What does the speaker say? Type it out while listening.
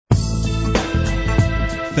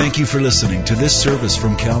Thank you for listening to this service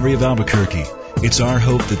from Calvary of Albuquerque. It's our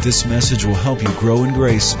hope that this message will help you grow in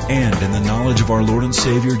grace and in the knowledge of our Lord and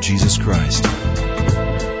Savior, Jesus Christ.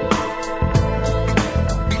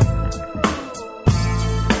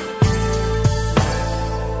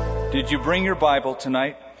 Did you bring your Bible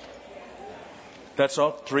tonight? That's all?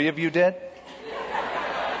 3 of you did?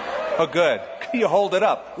 Oh, good. You hold it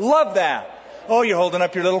up. Love that. Oh, you're holding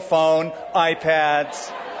up your little phone,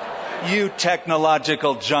 iPads. You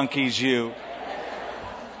technological junkies, you.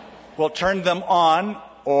 Well, turn them on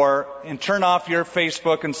and turn off your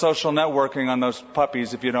Facebook and social networking on those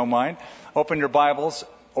puppies, if you don't mind. Open your Bibles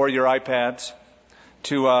or your iPads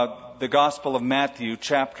to the Gospel of Matthew,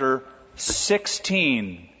 chapter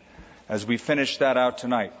 16, as we finish that out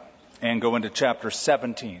tonight and go into chapter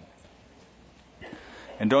 17.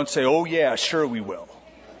 And don't say, oh yeah, sure we will.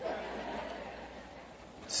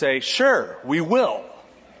 Say, sure, we will.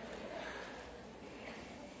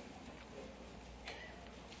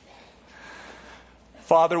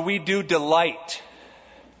 Father, we do delight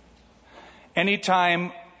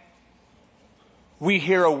anytime we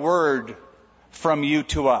hear a word from you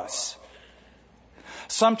to us.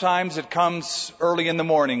 Sometimes it comes early in the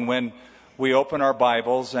morning when we open our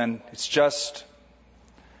Bibles and it's just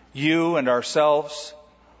you and ourselves.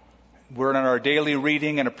 We're in our daily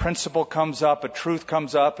reading and a principle comes up, a truth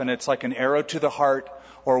comes up, and it's like an arrow to the heart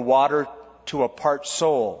or water to a parched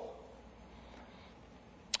soul.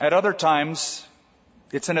 At other times,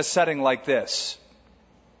 it's in a setting like this,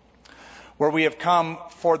 where we have come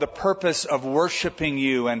for the purpose of worshiping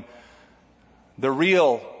you, and the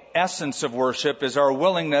real essence of worship is our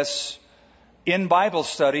willingness in Bible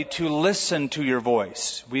study to listen to your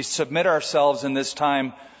voice. We submit ourselves in this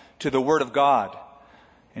time to the Word of God,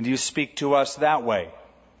 and you speak to us that way.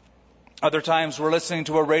 Other times we're listening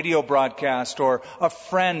to a radio broadcast or a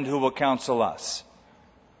friend who will counsel us.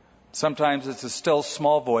 Sometimes it's a still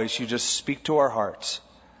small voice. You just speak to our hearts.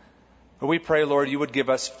 But we pray, Lord, you would give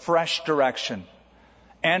us fresh direction,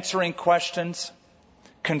 answering questions,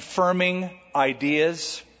 confirming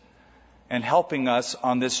ideas, and helping us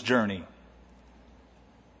on this journey.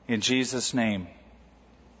 In Jesus' name,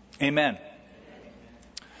 amen.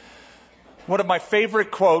 One of my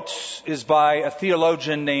favorite quotes is by a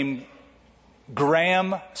theologian named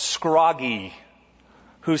Graham Scroggie,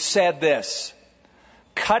 who said this: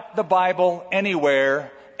 "Cut the Bible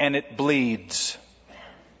anywhere and it bleeds."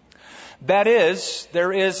 That is,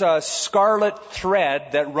 there is a scarlet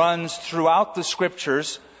thread that runs throughout the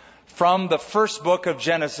Scriptures from the first book of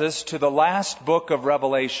Genesis to the last book of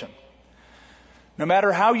Revelation. No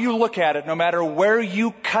matter how you look at it, no matter where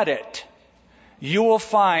you cut it, you will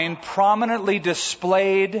find prominently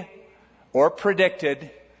displayed or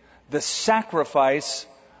predicted the sacrifice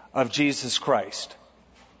of Jesus Christ.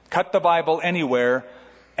 Cut the Bible anywhere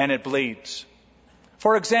and it bleeds.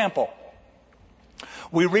 For example,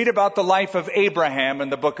 we read about the life of Abraham in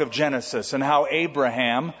the book of Genesis and how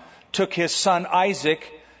Abraham took his son Isaac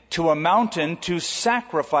to a mountain to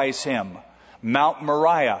sacrifice him, Mount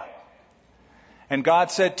Moriah. And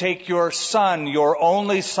God said, take your son, your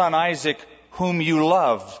only son Isaac, whom you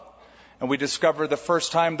love. And we discover the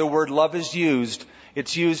first time the word love is used,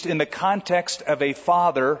 it's used in the context of a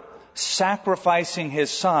father sacrificing his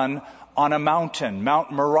son on a mountain,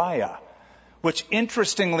 Mount Moriah, which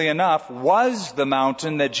interestingly enough was the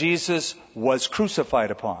mountain that Jesus was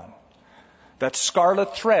crucified upon. That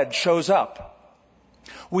scarlet thread shows up.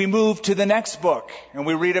 We move to the next book and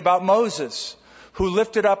we read about Moses, who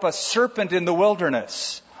lifted up a serpent in the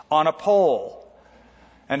wilderness on a pole,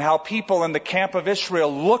 and how people in the camp of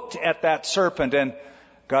Israel looked at that serpent, and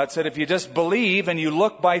God said, if you just believe and you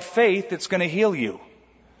look by faith, it's going to heal you.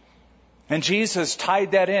 And Jesus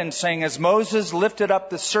tied that in, saying, as Moses lifted up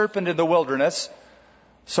the serpent in the wilderness,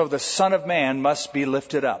 so the Son of Man must be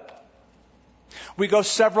lifted up. We go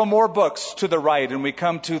several more books to the right, and we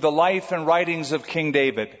come to the life and writings of King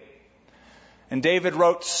David. And David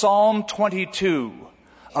wrote Psalm 22,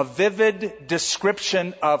 a vivid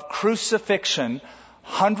description of crucifixion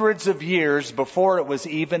hundreds of years before it was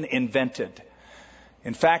even invented.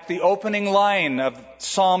 In fact, the opening line of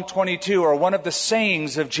Psalm 22, or one of the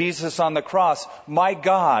sayings of Jesus on the cross, my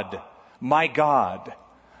God,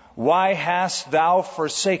 why hast thou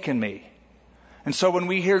forsaken me? And so when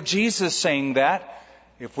we hear Jesus saying that,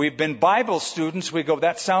 if we've been Bible students, we go,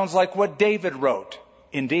 that sounds like what David wrote.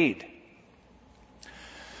 Indeed.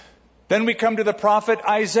 Then we come to the prophet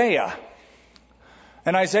Isaiah.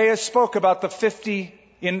 And Isaiah spoke about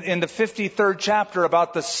in the 53rd chapter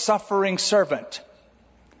about the suffering servant,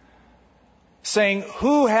 saying,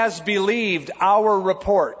 who has believed our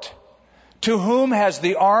report? To whom has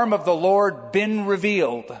the arm of the Lord been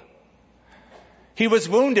revealed? He was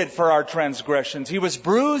wounded for our transgressions. He was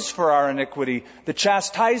bruised for our iniquity. The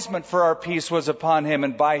chastisement for our peace was upon him,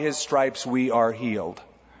 and by his stripes we are healed.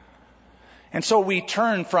 And so we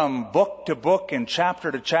turn from book to book and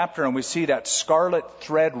chapter to chapter, and we see that scarlet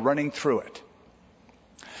thread running through it.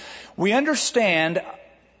 We understand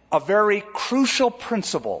a very crucial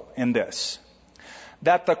principle in this,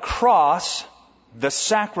 that the cross, the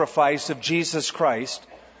sacrifice of Jesus Christ,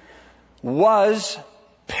 was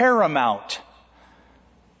paramount,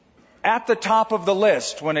 at the top of the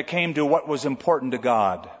list when it came to what was important to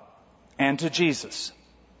God and to Jesus.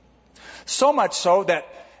 So much so that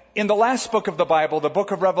in the last book of the Bible, the book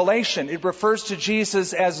of Revelation, it refers to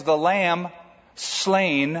Jesus as the Lamb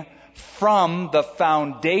slain from the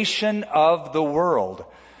foundation of the world.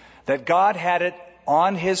 That God had it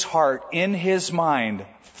on his heart, in his mind,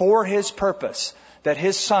 for his purpose, that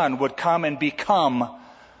his Son would come and become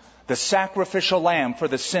the sacrificial lamb for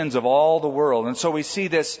the sins of all the world. And so we see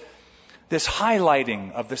this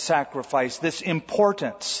highlighting of the sacrifice, this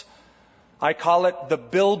importance. I call it the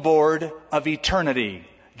billboard of eternity.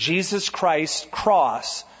 Jesus Christ's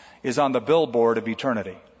cross is on the billboard of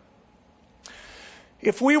eternity.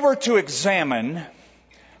 If we were to examine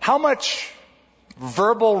how much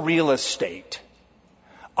verbal real estate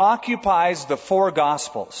occupies the four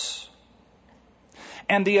Gospels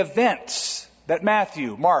and the events that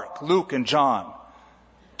Matthew, Mark, Luke, and John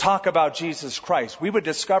talk about Jesus Christ, we would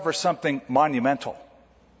discover something monumental.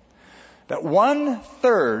 That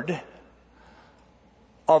 1/3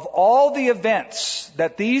 of all the events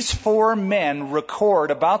that these four men record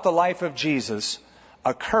about the life of Jesus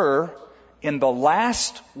occur in the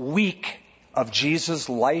last week of Jesus'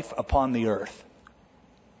 life upon the earth.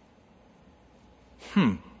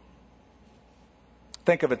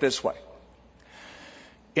 Think of it this way.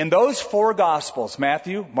 In those four Gospels,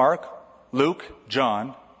 Matthew, Mark, Luke,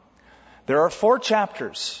 John, there are 4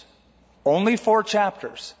 chapters, only 4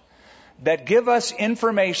 chapters, that give us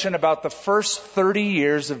information about the first 30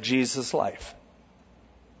 years of Jesus' life.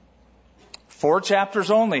 4 chapters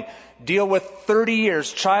only deal with 30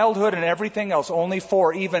 years, childhood and everything else. Only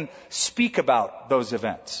 4 even speak about those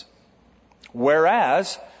events.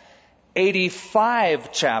 Whereas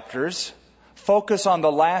 85 chapters focus on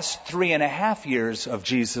the last 3.5 years of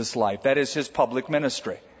Jesus' life. That is his public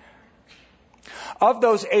ministry. Of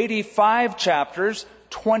those 85 chapters,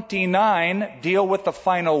 29 deal with the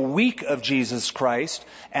final week of Jesus Christ,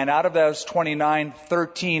 and out of those 29,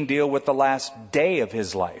 13 deal with the last day of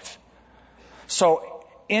his life. So,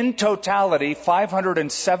 in totality,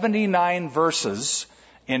 579 verses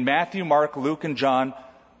in Matthew, Mark, Luke, and John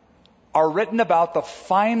are written about the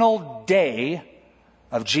final day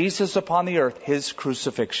of Jesus upon the earth, his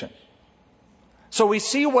crucifixion. So we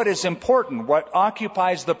see what is important, what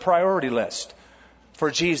occupies the priority list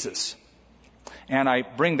for Jesus. And I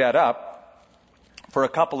bring that up for a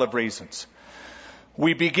couple of reasons.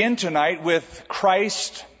 We begin tonight with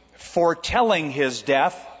Christ foretelling his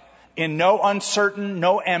death in no uncertain,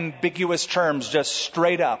 no ambiguous terms, just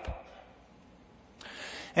straight up.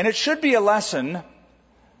 And it should be a lesson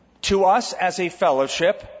to us as a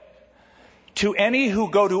fellowship, to any who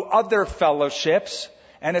go to other fellowships,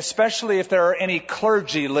 and especially if there are any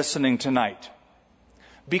clergy listening tonight.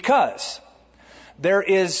 Because there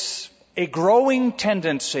is a growing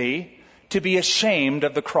tendency to be ashamed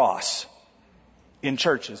of the cross in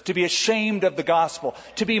churches, to be ashamed of the gospel,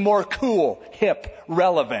 to be more cool, hip,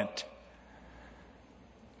 relevant.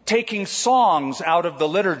 Taking songs out of the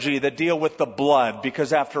liturgy that deal with the blood,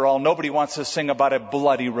 because after all, nobody wants to sing about a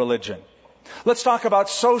bloody religion. Let's talk about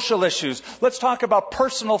social issues. Let's talk about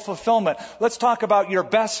personal fulfillment. Let's talk about your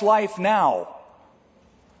best life now.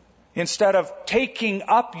 Instead of taking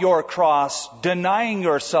up your cross, denying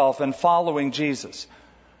yourself, and following Jesus.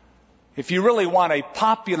 If you really want a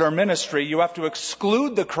popular ministry, you have to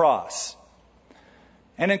exclude the cross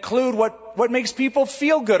and include what makes people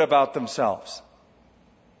feel good about themselves.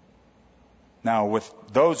 Now, with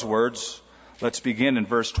those words, let's begin in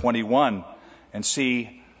verse 21 and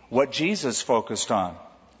see what Jesus focused on.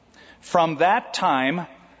 From that time,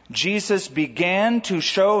 Jesus began to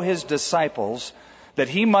show his disciples that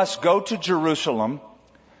he must go to Jerusalem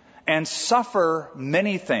and suffer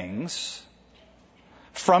many things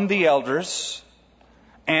from the elders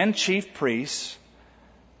and chief priests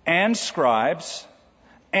and scribes,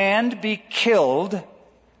 and be killed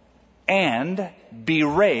and be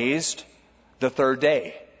raised the third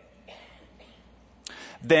day.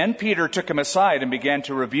 Then Peter took him aside and began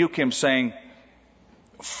to rebuke him, saying,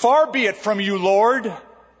 "Far be it from you, Lord.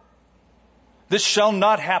 This shall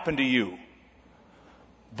not happen to you."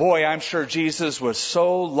 Boy, I'm sure Jesus was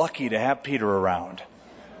so lucky to have Peter around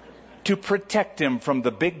to protect him from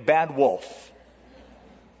the big bad wolf.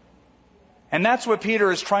 And that's what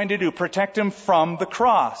Peter is trying to do, protect him from the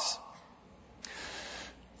cross.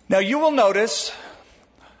 Now you will notice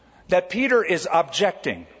that Peter is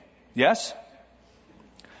objecting. Yes?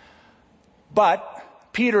 But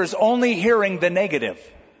Peter is only hearing the negative.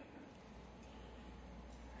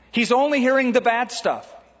 He's only hearing the bad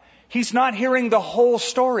stuff. He's not hearing the whole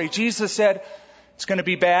story. Jesus said, it's going to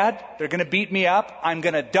be bad. They're going to beat me up. I'm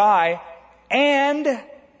going to die and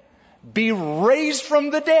be raised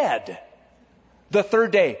from the dead the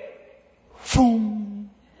third day.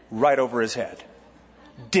 Boom, right over his head.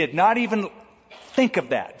 Did not even think of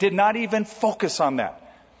that. Did not even focus on that.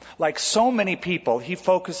 Like so many people, he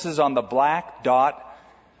focuses on the black dot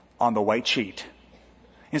on the white sheet.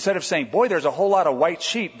 Instead of saying, boy, there's a whole lot of white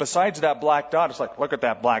sheet besides that black dot, it's like, look at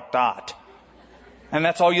that black dot. And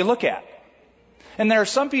that's all you look at. And there are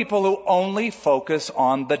some people who only focus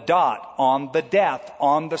on the dot, on the death,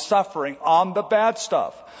 on the suffering, on the bad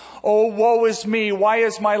stuff. Oh, woe is me. Why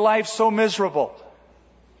is my life so miserable?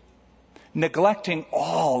 Neglecting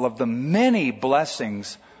all of the many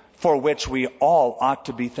blessings for which we all ought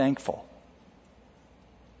to be thankful.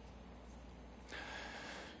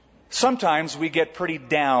 Sometimes we get pretty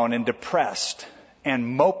down and depressed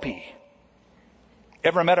and mopey.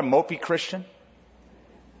 Ever met a mopey Christian?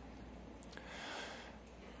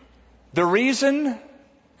 The reason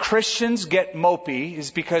Christians get mopey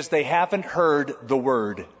is because they haven't heard the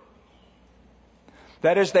word.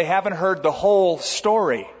 That is, they haven't heard the whole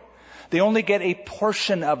story. They only get a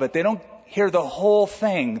portion of it. They don't hear the whole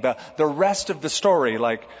thing, the rest of the story,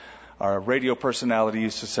 like our radio personality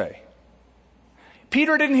used to say.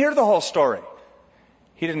 Peter didn't hear the whole story.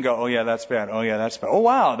 He didn't go, oh yeah, that's bad. Oh yeah, that's bad. Oh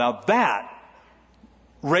wow, now that,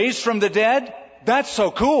 raised from the dead, that's so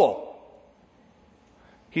cool.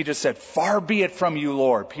 He just said, far be it from you,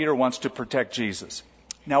 Lord. Peter wants to protect Jesus.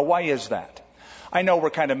 Now, why is that? I know we're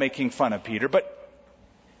kind of making fun of Peter, but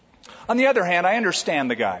on the other hand, I understand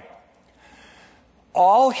the guy.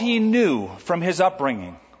 All he knew from his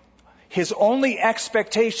upbringing, his only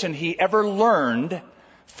expectation he ever learned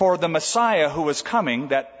for the Messiah who was coming,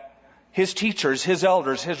 that his teachers, his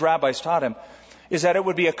elders, his rabbis taught him, is that it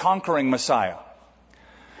would be a conquering Messiah.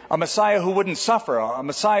 A Messiah who wouldn't suffer, a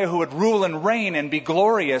Messiah who would rule and reign and be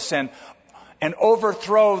glorious and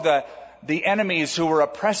overthrow the enemies who were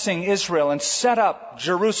oppressing Israel and set up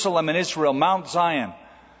Jerusalem and Israel, Mount Zion,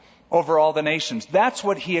 over all the nations. That's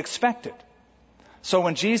what he expected. So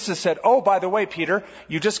when Jesus said, oh, by the way, Peter,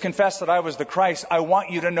 you just confessed that I was the Christ. I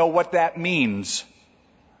want you to know what that means.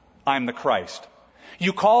 I'm the Christ.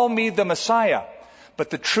 You call me the Messiah.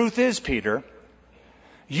 But the truth is, Peter,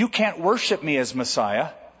 you can't worship me as Messiah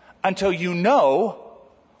until you know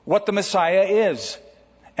what the Messiah is.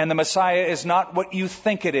 And the Messiah is not what you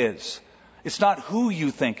think it is. It's not who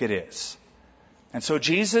you think it is. And so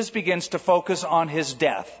Jesus begins to focus on his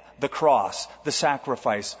death, the cross, the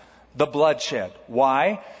sacrifice, the bloodshed.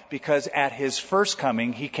 Why? Because at his first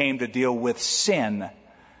coming, he came to deal with sin.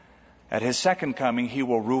 At his second coming, he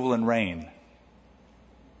will rule and reign.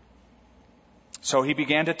 So he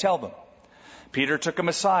began to tell them. Peter took him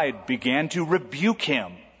aside, began to rebuke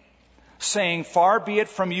him, saying, far be it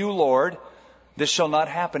from you, Lord, this shall not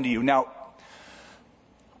happen to you. Now,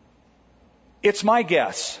 it's my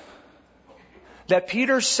guess that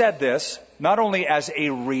Peter said this not only as a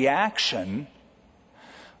reaction,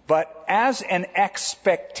 but as an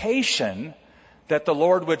expectation that the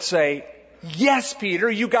Lord would say, yes, Peter,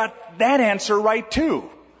 you got that answer right too.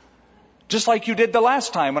 Just like you did the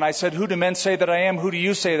last time when I said, who do men say that I am? Who do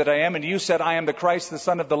you say that I am? And you said, I am the Christ, the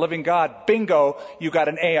Son of the living God. Bingo, you got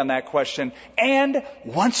an A on that question. And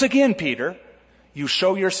once again, Peter, you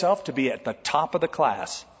show yourself to be at the top of the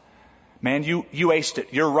class. Man, you aced it.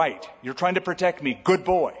 You're right. You're trying to protect me. Good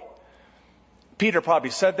boy. Peter probably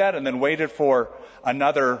said that and then waited for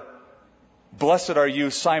another, blessed are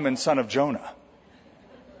you, Simon, son of Jonah.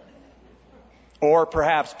 Or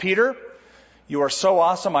perhaps, Peter, you are so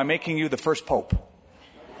awesome, I'm making you the first pope.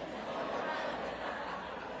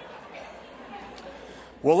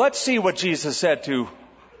 Well, let's see what Jesus said to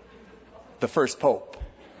the first pope.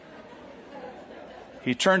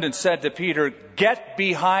 He turned and said to Peter, get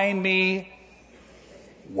behind me.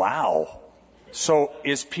 Wow. So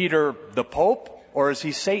is Peter the pope or is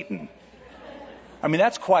he Satan? I mean,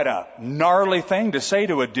 that's quite a gnarly thing to say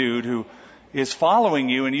to a dude who is following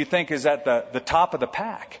you and you think is at the top of the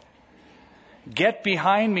pack. Get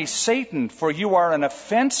behind me, Satan, for you are an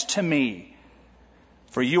offense to me.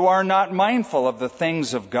 For you are not mindful of the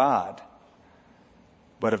things of God,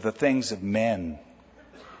 but of the things of men.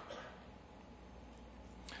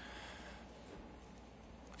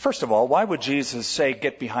 First of all, why would Jesus say,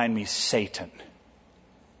 "Get behind me, Satan"?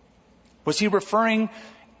 Was he referring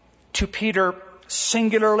to Peter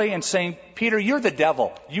singularly and saying, "Peter, you're the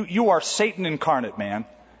devil. You are Satan incarnate, man"?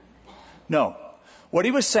 No. What he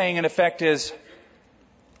was saying, in effect, is,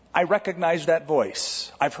 I recognize that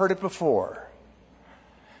voice. I've heard it before.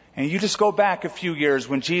 And you just go back a few years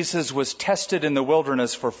when Jesus was tested in the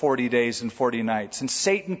wilderness for 40 days and 40 nights. And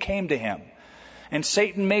Satan came to him. And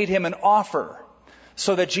Satan made him an offer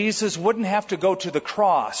so that Jesus wouldn't have to go to the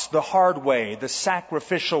cross, the hard way, the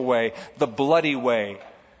sacrificial way, the bloody way.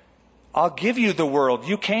 I'll give you the world.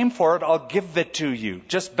 You came for it. I'll give it to you.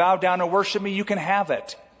 Just bow down and worship me. You can have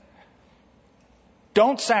it.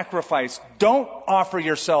 Don't sacrifice. Don't offer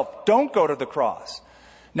yourself. Don't go to the cross.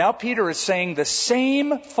 Now Peter is saying the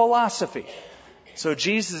same philosophy. So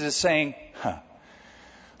Jesus is saying,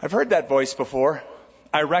 I've heard that voice before.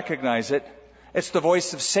 I recognize it. It's the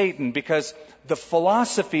voice of Satan, because the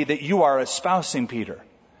philosophy that you are espousing, Peter,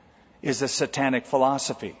 is a satanic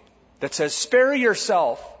philosophy that says, spare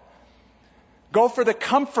yourself. Go for the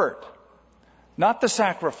comfort, not the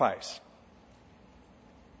sacrifice.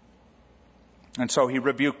 And so he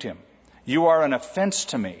rebuked him. You are an offense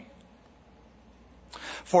to me.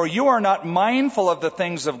 For you are not mindful of the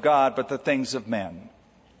things of God, but the things of men.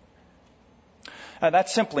 And that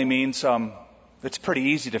simply means, it's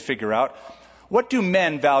pretty easy to figure out. What do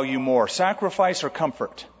men value more, sacrifice or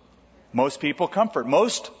comfort? Most people comfort.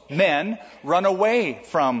 Most men run away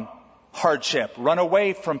from hardship, run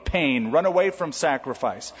away from pain, run away from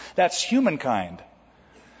sacrifice. That's humankind.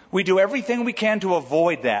 We do everything we can to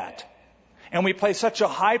avoid that. And we place such a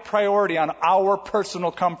high priority on our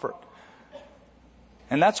personal comfort.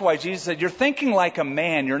 And that's why Jesus said, you're thinking like a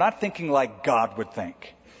man, you're not thinking like God would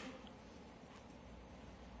think.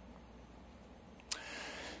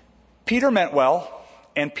 Peter meant well,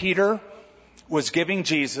 and Peter was giving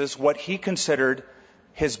Jesus what he considered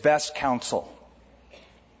his best counsel.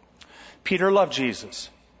 Peter loved Jesus.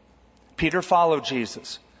 Peter followed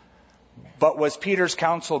Jesus. But was Peter's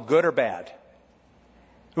counsel good or bad?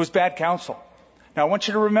 It was bad counsel. Now I want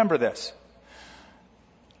you to remember this.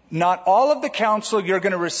 Not all of the counsel you're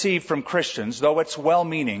going to receive from Christians, though it's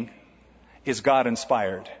well-meaning, is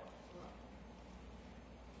God-inspired.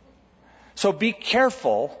 So be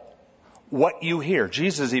careful what you hear.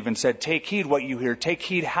 Jesus even said, take heed what you hear. Take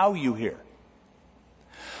heed how you hear.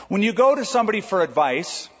 When you go to somebody for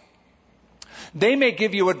advice, they may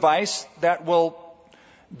give you advice that will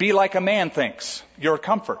be like a man thinks, your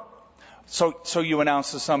comfort. So you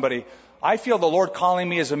announce to somebody, I feel the Lord calling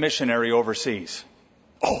me as a missionary overseas.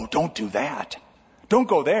 Oh, don't do that. Don't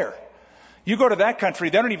go there. You go to that country,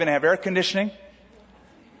 they don't even have air conditioning.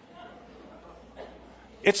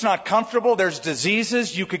 It's not comfortable. There's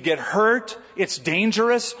diseases. You could get hurt. It's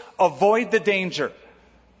dangerous. Avoid the danger.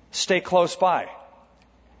 Stay close by.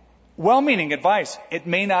 Well-meaning advice. It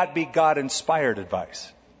may not be God-inspired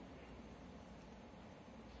advice.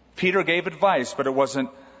 Peter gave advice, but it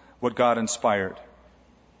wasn't what God inspired.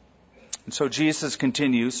 And so Jesus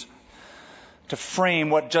continues to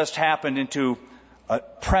frame what just happened into a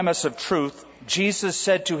premise of truth. Jesus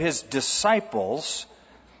said to his disciples,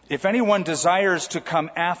 if anyone desires to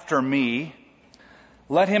come after me,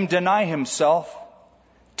 let him deny himself,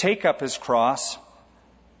 take up his cross,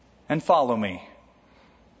 and follow me.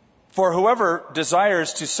 For whoever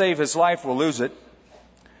desires to save his life will lose it.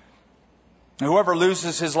 And whoever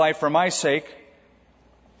loses his life for my sake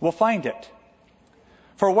will find it.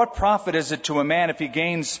 For what profit is it to a man if he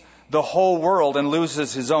gains the whole world and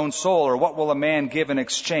loses his own soul? Or what will a man give in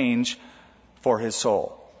exchange for his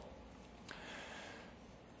soul?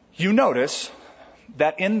 You notice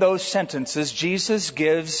that in those sentences, Jesus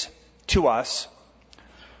gives to us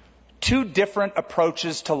two different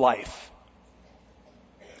approaches to life.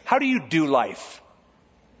 How do you do life?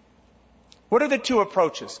 What are the two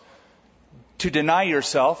approaches? To deny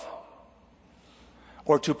yourself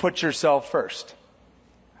or to put yourself first?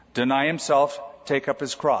 Deny himself, take up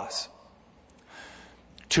his cross.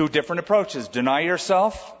 Two different approaches. Deny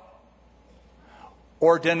yourself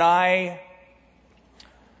or deny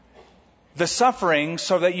the suffering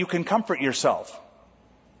so that you can comfort yourself.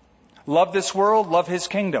 Love this world, love his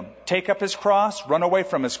kingdom. Take up his cross, run away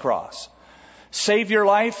from his cross. Save your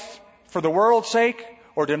life for the world's sake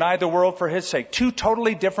or deny the world for his sake. Two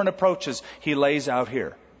totally different approaches he lays out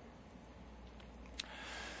here.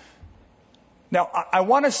 Now, I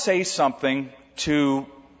want to say something to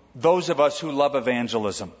those of us who love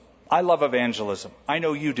evangelism. I love evangelism. I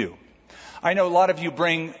know you do. I know a lot of you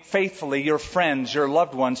bring faithfully your friends, your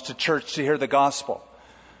loved ones to church to hear the gospel.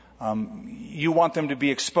 You want them to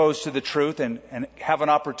be exposed to the truth and have an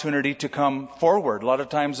opportunity to come forward. A lot of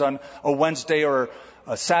times on a Wednesday or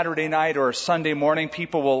a Saturday night or a Sunday morning,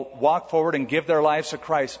 people will walk forward and give their lives to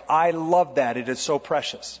Christ. I love that. It is so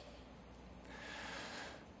precious.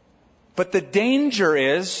 But the danger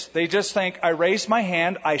is they just think, I raised my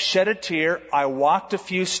hand, I shed a tear, I walked a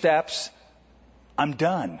few steps, I'm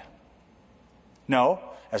done. No,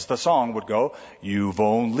 as the song would go, you've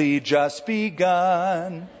only just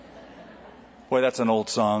begun. Boy, that's an old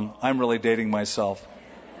song. I'm really dating myself.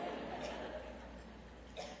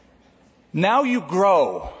 Now you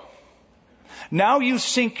grow. Now you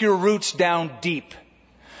sink your roots down deep.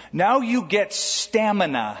 Now you get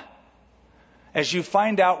stamina as you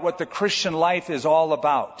find out what the Christian life is all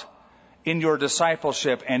about in your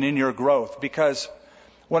discipleship and in your growth. Because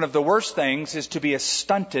one of the worst things is to be a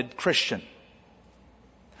stunted Christian.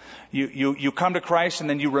 You come to Christ and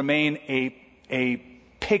then you remain a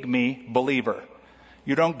pygmy believer.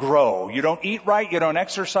 You don't grow. You don't eat right. You don't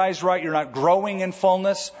exercise right. You're not growing in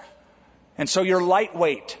fullness. And so you're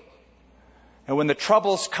lightweight. And when the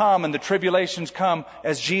troubles come and the tribulations come,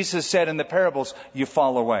 as Jesus said in the parables, you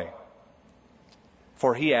fall away.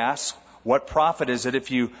 For he asks, what profit is it if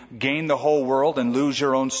you gain the whole world and lose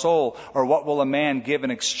your own soul? Or what will a man give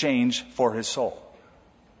in exchange for his soul?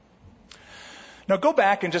 Now go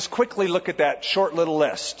back and just quickly look at that short little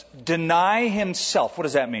list. Deny himself. What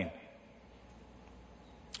does that mean?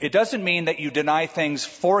 It doesn't mean that you deny things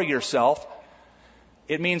for yourself.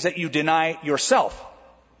 It means that you deny yourself.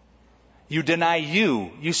 You deny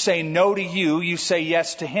you. You say no to you. You say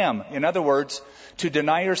yes to him. In other words, to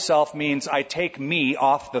deny yourself means I take me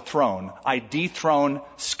off the throne. I dethrone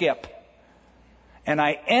Skip. And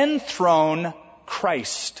I enthrone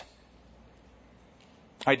Christ.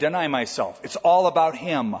 I deny myself. It's all about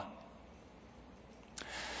him.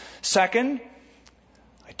 Second,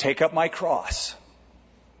 I take up my cross.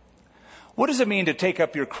 What does it mean to take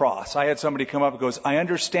up your cross? I had somebody come up and goes, I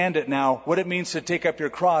understand it now. What it means to take up your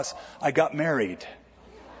cross, I got married.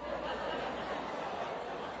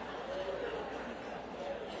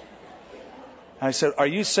 I said, are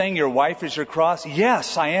you saying your wife is your cross?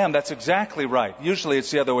 Yes, I am. That's exactly right. Usually it's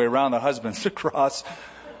the other way around. The husband's the cross.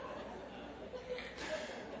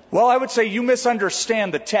 Well, I would say you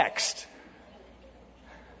misunderstand the text.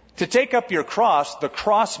 To take up your cross, the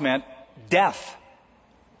cross meant death.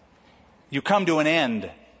 You come to an end.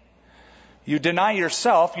 You deny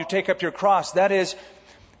yourself, you take up your cross. That is,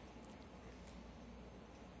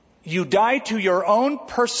 you die to your own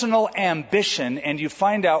personal ambition and you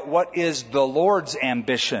find out what is the Lord's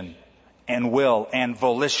ambition and will and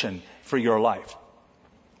volition for your life.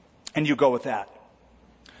 And you go with that.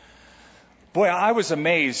 Boy, I was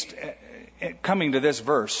amazed coming to this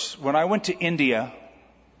verse. When I went to India,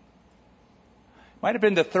 might have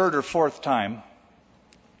been the third or fourth time,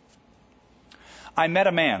 I met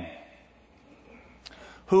a man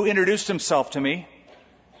who introduced himself to me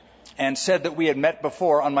and said that we had met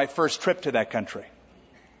before on my first trip to that country.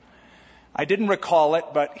 I didn't recall it,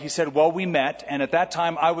 but he said, well, we met, and at that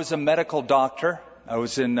time I was a medical doctor. I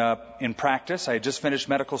was in practice. I had just finished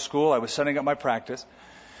medical school. I was setting up my practice.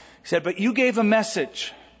 He said, but you gave a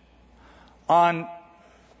message on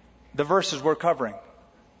the verses we're covering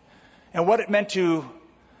and what it meant to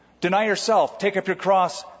deny yourself, take up your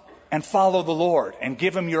cross, and follow the Lord and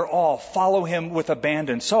give him your all. Follow him with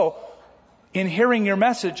abandon. So, in hearing your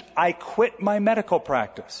message, I quit my medical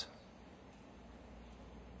practice.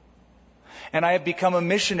 And I have become a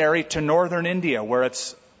missionary to northern India, where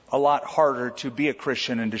it's a lot harder to be a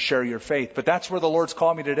Christian and to share your faith. But that's where the Lord's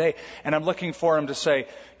called me today. And I'm looking for him to say,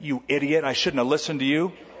 you idiot, I shouldn't have listened to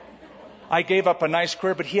you. I gave up a nice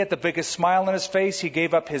career, but he had the biggest smile on his face. He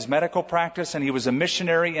gave up his medical practice, and he was a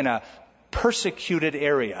missionary in a persecuted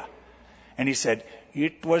area. And he said,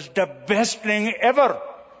 it was the best thing ever.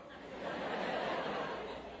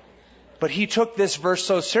 But he took this verse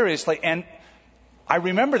so seriously. And I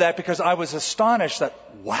remember that because I was astonished that,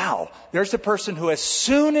 wow, there's a person who as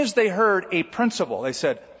soon as they heard a principle, they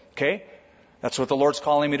said, okay, that's what the Lord's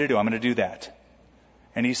calling me to do. I'm going to do that.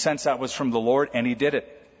 And he sensed that was from the Lord, and he did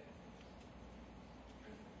it.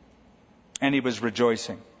 And he was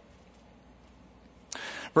rejoicing.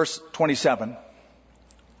 Verse 27.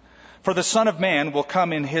 For the Son of Man will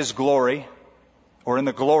come in his glory, or in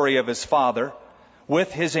the glory of his Father,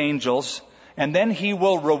 with his angels, and then he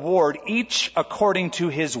will reward each according to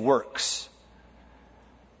his works.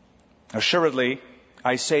 Assuredly,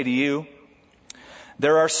 I say to you,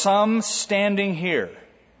 there are some standing here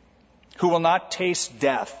who will not taste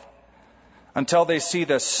death until they see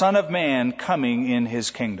the Son of Man coming in his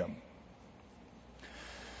kingdom.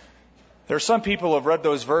 There are some people who have read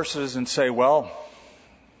those verses and say, well,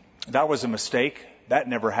 that was a mistake. That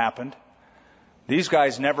never happened. These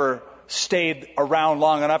guys never stayed around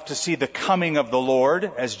long enough to see the coming of the Lord,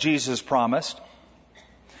 as Jesus promised.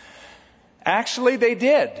 Actually, they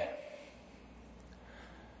did.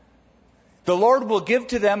 The Lord will give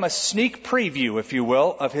to them a sneak preview, if you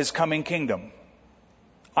will, of His coming kingdom.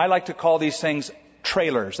 I like to call these things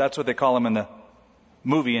trailers. That's what they call them in the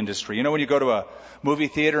movie industry. You know, when you go to a movie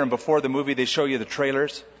theater and before the movie they show you the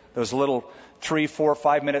trailers, those little 3, 4,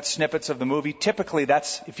 5 minute snippets of the movie. Typically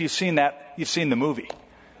that's, if you've seen that, you've seen the movie.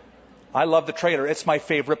 I love the trailer. It's my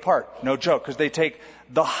favorite part. No joke. Because they take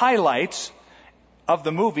the highlights of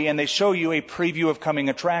the movie and they show you a preview of coming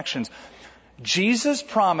attractions. Jesus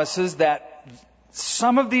promises that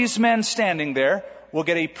some of these men standing there will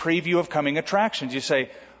get a preview of coming attractions. You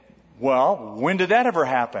say, well, when did that ever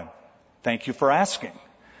happen? Thank you for asking.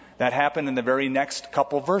 That happened in the very next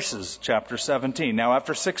couple verses, chapter 17. Now,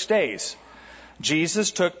 after 6 days,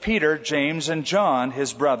 Jesus took Peter, James, and John,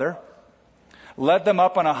 his brother, led them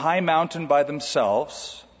up on a high mountain by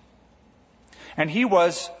themselves, and He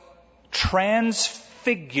was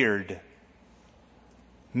transfigured.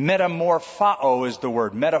 Metamorphao is the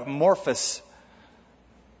word. Metamorphos.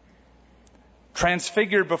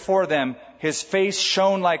 Transfigured before them, His face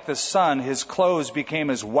shone like the sun, His clothes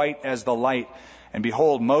became as white as the light. And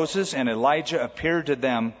behold, Moses and Elijah appeared to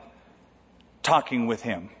them, talking with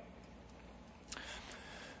Him.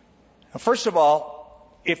 Now, first of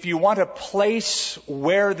all, if you want to place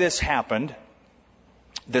where this happened,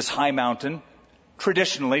 this high mountain,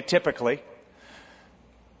 traditionally, typically,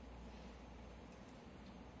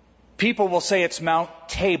 people will say it's Mount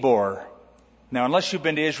Tabor. Now, unless you've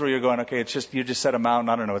been to Israel, you're going, okay, you just said a mountain.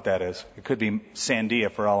 I don't know what that is. It could be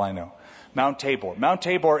Sandia for all I know. Mount Tabor. Mount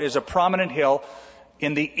Tabor is a prominent hill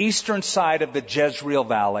in the eastern side of the Jezreel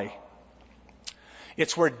Valley.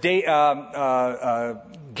 It's where Deborah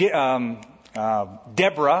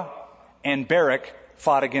and Barak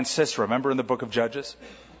fought against Sisera. Remember in the book of Judges?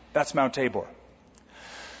 That's Mount Tabor.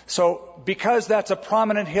 So because that's a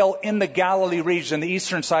prominent hill in the Galilee region, the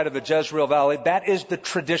eastern side of the Jezreel Valley, that is the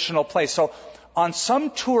traditional place. So on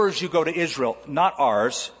some tours you go to Israel, not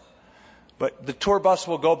ours, but the tour bus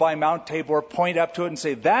will go by Mount Tabor, point up to it and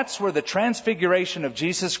say, that's where the transfiguration of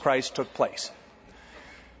Jesus Christ took place.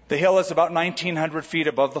 The hill is about 1,900 feet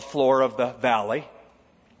above the floor of the valley.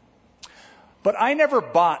 But I never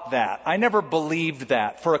bought that. I never believed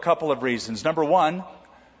that for a couple of reasons. Number one,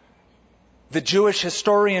 the Jewish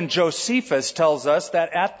historian Josephus tells us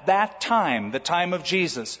that at that time, the time of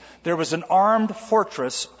Jesus, there was an armed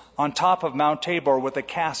fortress on top of Mount Tabor with a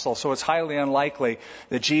castle. So it's highly unlikely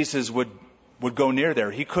that Jesus would go near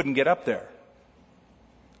there. He couldn't get up there.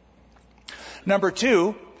 Number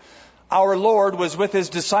two, our Lord was with His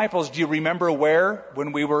disciples. Do you remember where?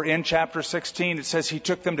 When we were in chapter 16, it says He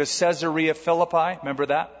took them to Caesarea Philippi. Remember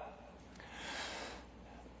that?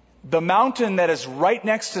 The mountain that is right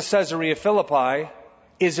next to Caesarea Philippi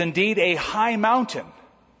is indeed a high mountain.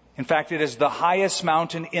 In fact, it is the highest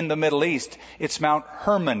mountain in the Middle East. It's Mount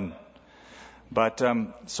Hermon. But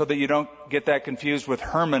so that you don't get that confused with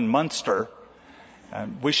Herman Munster,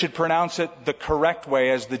 we should pronounce it the correct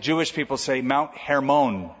way, as the Jewish people say, Mount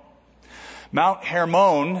Hermon. Mount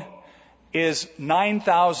Hermon is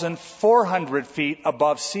 9,400 feet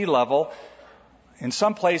above sea level. In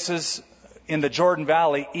some places in the Jordan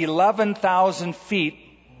Valley, 11,000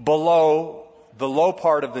 feet below the low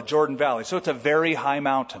part of the Jordan Valley. So it's a very high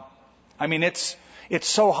mountain. I mean, it's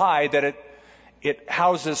so high that it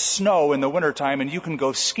houses snow in the wintertime, and you can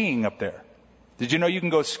go skiing up there. Did you know you can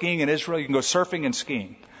go skiing in Israel? You can go surfing and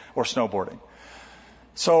skiing or snowboarding.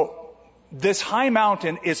 So this high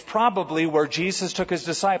mountain is probably where Jesus took His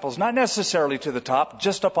disciples, not necessarily to the top,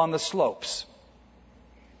 just up on the slopes.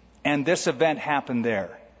 And this event happened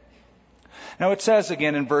there. Now it says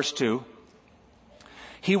again in verse 2,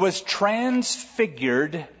 He was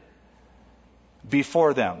transfigured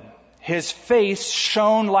before them. His face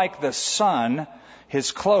shone like the sun.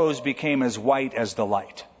 His clothes became as white as the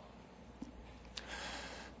light.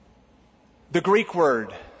 The Greek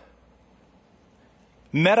word,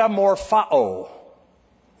 metamorphao.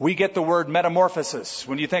 We get the word metamorphosis.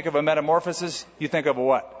 When you think of a metamorphosis, you think of a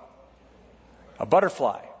what? A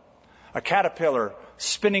butterfly. A caterpillar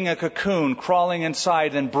spinning a cocoon, crawling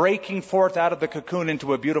inside, and breaking forth out of the cocoon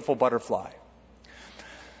into a beautiful butterfly.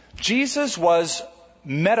 Jesus was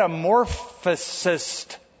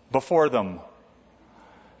metamorphosed before them.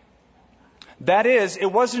 That is,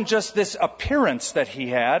 it wasn't just this appearance that He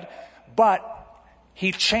had, but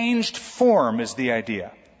He changed form is the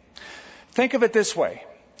idea. Think of it this way.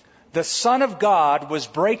 the Son of God was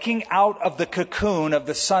breaking out of the cocoon of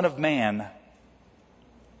the Son of Man.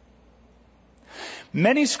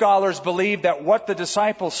 Many scholars believe that what the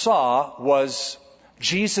disciples saw was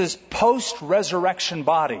Jesus' post-resurrection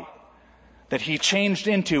body that he changed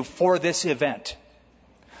into for this event.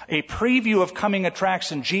 A preview of coming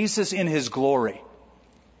attraction, Jesus in his glory.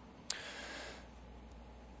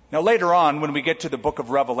 Now later on, when we get to the book of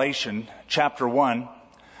Revelation, chapter 1,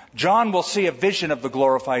 John will see a vision of the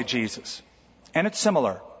glorified Jesus. And it's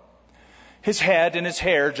similar. His head and his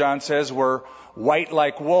hair, John says, were white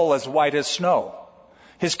like wool, as white as snow.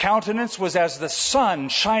 His countenance was as the sun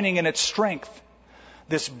shining in its strength.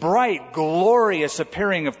 This bright, glorious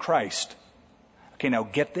appearing of Christ. Okay, now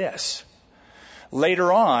get this.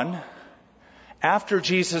 Later on, after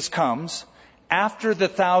Jesus comes, after the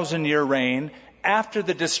 1,000-year reign, after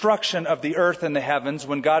the destruction of the earth and the heavens,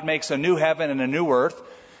 when God makes a new heaven and a new earth,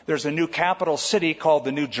 there's a new capital city called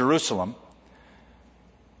the New Jerusalem.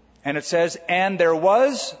 And it says, and there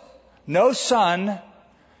was no sun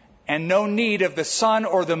and no need of the sun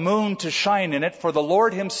or the moon to shine in it, for the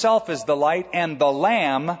Lord himself is the light, and the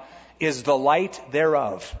Lamb is the light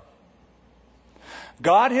thereof.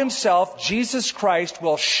 God himself, Jesus Christ,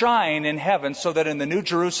 will shine in heaven so that in the New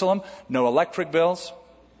Jerusalem, no electric bills,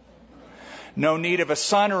 no need of a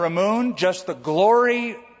sun or a moon, just the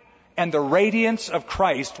glory and the radiance of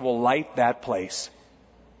Christ will light that place.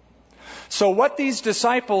 So what these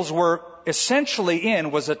disciples were essentially in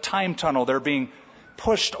was a time tunnel. They're being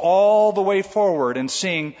pushed all the way forward and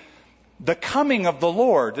seeing the coming of the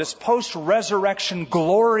Lord, this post-resurrection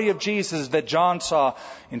glory of Jesus that John saw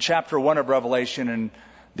in chapter 1 of Revelation and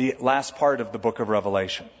the last part of the book of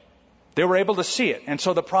Revelation. They were able to see it, and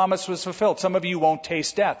so the promise was fulfilled. Some of you won't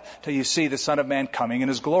taste death till you see the Son of Man coming in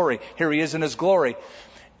his glory. Here he is in his glory.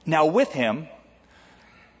 Now with him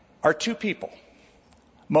are two people,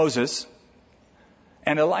 Moses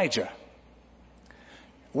and Elijah.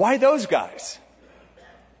 Why those guys?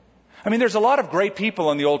 I mean, there's a lot of great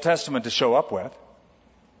people in the Old Testament to show up with.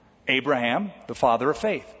 Abraham, the father of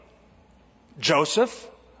faith. Joseph,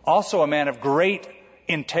 also a man of great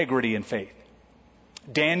integrity and faith.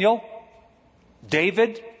 Daniel,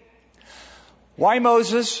 David. Why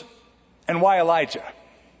Moses and why Elijah?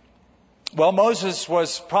 Well, Moses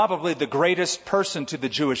was probably the greatest person to the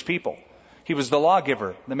Jewish people. He was the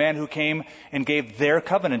lawgiver, the man who came and gave their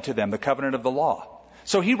covenant to them, the covenant of the law.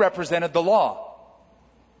 So he represented the law.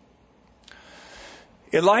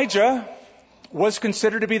 Elijah was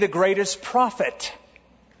considered to be the greatest prophet.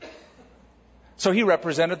 So he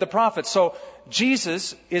represented the prophets. So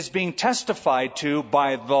Jesus is being testified to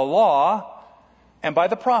by the law and by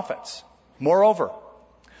the prophets. Moreover,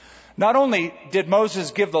 not only did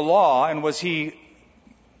Moses give the law and was he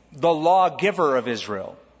the lawgiver of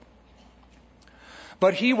Israel,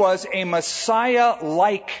 but he was a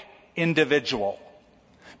Messiah-like individual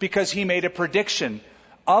because he made a prediction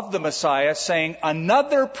of the Messiah, saying,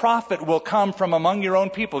 another prophet will come from among your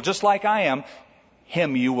own people, just like I am.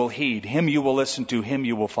 Him you will heed, him you will listen to, him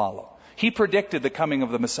you will follow. He predicted the coming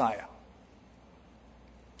of the Messiah.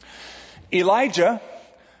 Elijah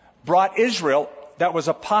brought Israel that was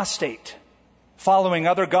apostate, following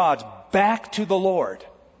other gods, back to the Lord.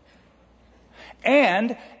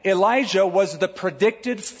 And Elijah was the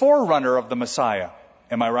predicted forerunner of the Messiah.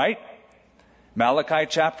 Am I right? Malachi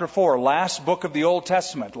chapter 4, last book of the Old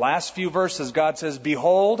Testament, last few verses, God says,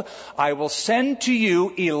 behold, I will send to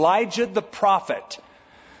you Elijah the prophet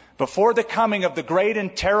before the coming of the great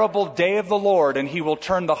and terrible day of the Lord, and he will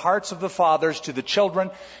turn the hearts of the fathers to the children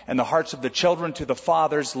and the hearts of the children to the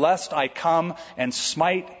fathers, lest I come and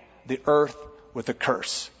smite the earth with a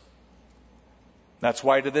curse. That's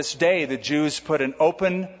why to this day the Jews put an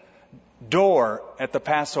open door at the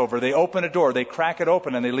Passover. They open a door, they crack it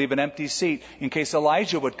open, and they leave an empty seat in case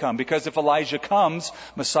Elijah would come. Because if Elijah comes,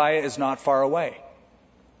 Messiah is not far away.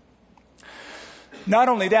 Not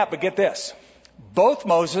only that, but get this. Both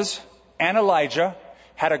Moses and Elijah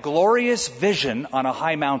had a glorious vision on a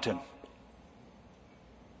high mountain.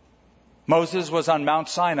 Moses was on Mount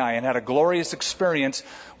Sinai and had a glorious experience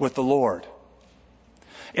with the Lord.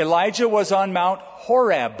 Elijah was on Mount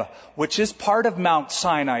Horeb, which is part of Mount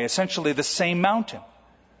Sinai, essentially the same mountain,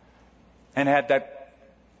 and had that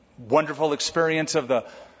wonderful experience of the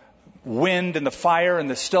wind and the fire and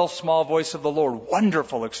the still small voice of the Lord.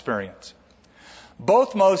 Wonderful experience.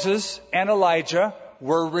 Both Moses and Elijah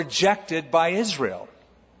were rejected by Israel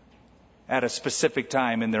at a specific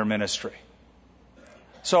time in their ministry.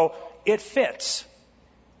 So it fits.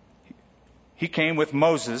 He came with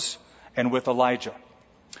Moses and with Elijah.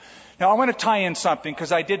 Now, I want to tie in something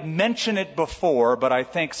because I did mention it before, but I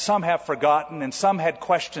think some have forgotten and some had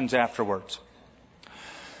questions afterwards.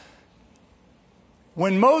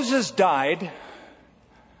 When Moses died,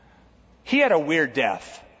 he had a weird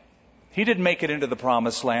death. He didn't make it into the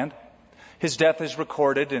promised land. His death is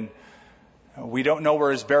recorded, and we don't know where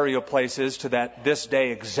his burial place is to this day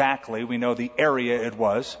exactly. We know the area it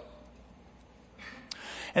was.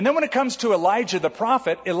 And then when it comes to Elijah the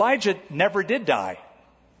prophet, Elijah never did die.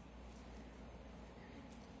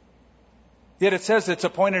 Yet it says it's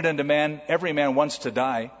appointed unto man, every man wants to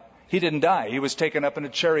die. He didn't die. He was taken up in a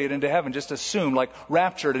chariot into heaven, just assumed, like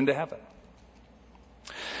raptured into heaven.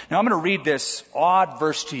 Now I'm going to read this odd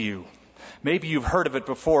verse to you. Maybe you've heard of it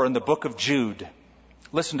before in the book of Jude.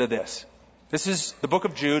 Listen to this. This is the book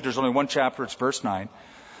of Jude. There's only one chapter. It's verse 9.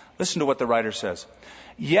 Listen to what the writer says.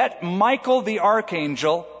 Yet Michael the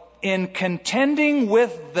archangel, in contending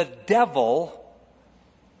with the devil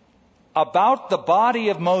about the body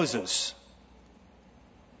of Moses,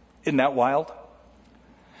 isn't that wild?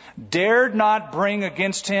 Dared not bring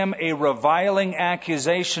against him a reviling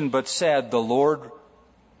accusation, but said, the Lord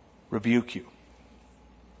rebuke you.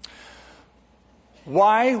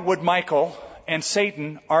 Why would Michael and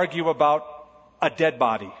Satan argue about a dead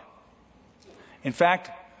body? In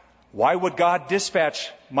fact, why would God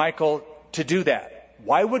dispatch Michael to do that?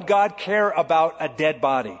 Why would God care about a dead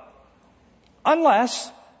body?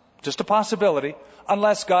 Unless, just a possibility,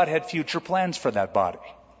 unless God had future plans for that body.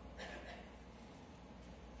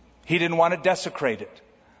 He didn't want to desecrate it.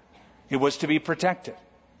 It was to be protected.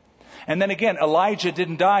 And then again, Elijah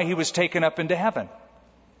didn't die. He was taken up into heaven.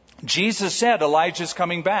 Jesus said Elijah's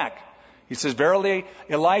coming back. He says, verily,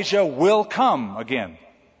 Elijah will come again.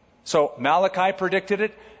 So Malachi predicted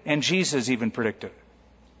it, and Jesus even predicted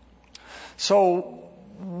it. So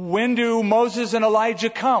when do Moses and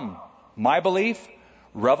Elijah come? My belief,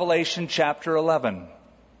 Revelation chapter 11.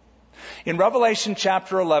 In Revelation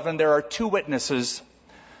chapter 11, there are two witnesses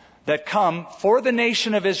that come for the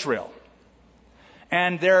nation of Israel.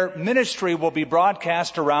 And their ministry will be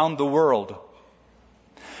broadcast around the world.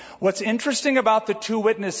 What's interesting about the two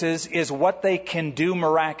witnesses is what they can do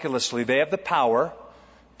miraculously. They have the power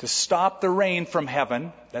to stop the rain from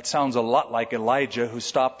heaven. That sounds a lot like Elijah, who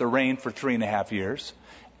stopped the rain for 3.5 years.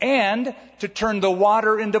 And to turn the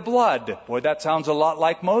water into blood. Boy, that sounds a lot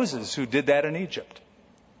like Moses, who did that in Egypt.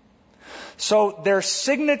 So their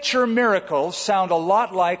signature miracles sound a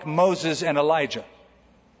lot like Moses and Elijah.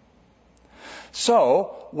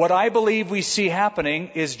 So what I believe we see happening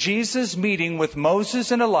is Jesus meeting with Moses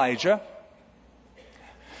and Elijah,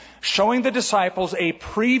 showing the disciples a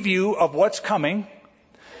preview of what's coming,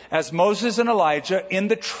 as Moses and Elijah in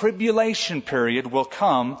the tribulation period will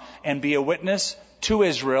come and be a witness to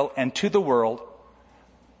Israel and to the world.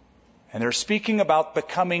 And they're speaking about the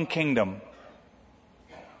coming kingdom.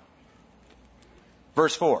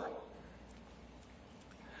 Verse 4.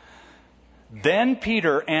 Then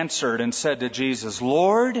Peter answered and said to Jesus,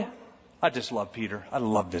 Lord, I just love Peter. I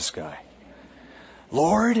love this guy.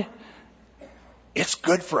 Lord, it's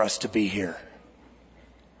good for us to be here.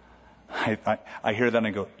 I hear that and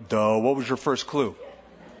I go, duh, what was your first clue?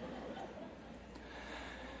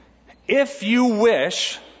 If you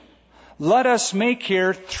wish, let us make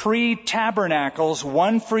here 3 tabernacles,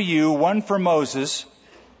 one for you, one for Moses,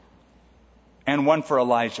 and one for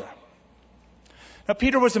Elijah. Now,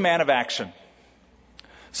 Peter was a man of action.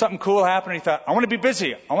 Something cool happened, and he thought, I want to be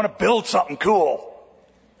busy. I want to build something cool.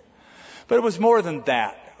 But it was more than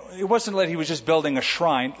that. It wasn't that he was just building a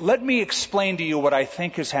shrine. Let me explain to you what I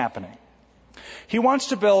think is happening. He wants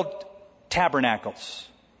to build tabernacles.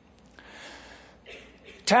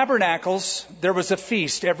 Tabernacles, there was a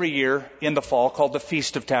feast every year in the fall called the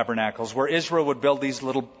Feast of Tabernacles, where Israel would build these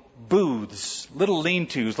little booths, little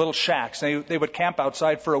lean-tos, little shacks. They would camp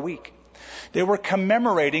outside for a week. They were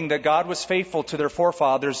commemorating that God was faithful to their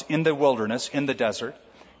forefathers in the wilderness, in the desert,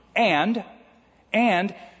 and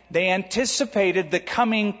they anticipated the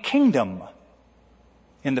coming kingdom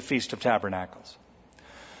in the Feast of Tabernacles.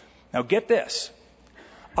 Now get this.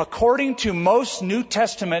 According to most New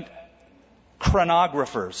Testament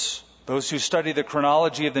chronographers, those who study the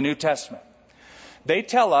chronology of the New Testament, they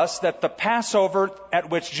tell us that the Passover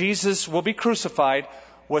at which Jesus will be crucified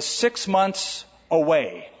was 6 months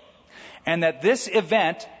away. And that this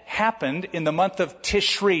event happened in the month of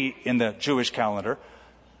Tishri in the Jewish calendar,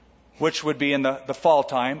 which would be in the fall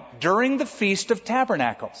time, during the Feast of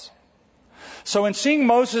Tabernacles. So in seeing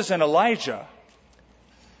Moses and Elijah,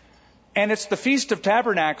 and it's the Feast of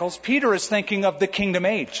Tabernacles, Peter is thinking of the kingdom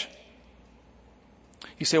age.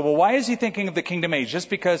 You say, well, why is he thinking of the kingdom age? Just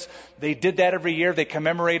because they did that every year, they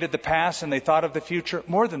commemorated the past and they thought of the future?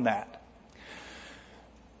 More than that.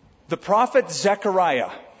 The prophet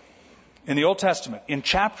Zechariah in the Old Testament, in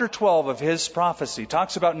chapter 12 of his prophecy,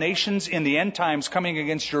 talks about nations in the end times coming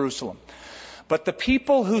against Jerusalem. But the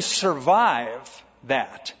people who survive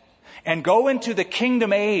that and go into the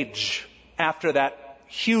kingdom age after that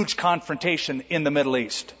huge confrontation in the Middle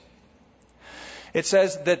East, it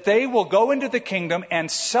says that they will go into the kingdom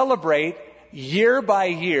and celebrate year by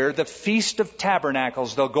year the Feast of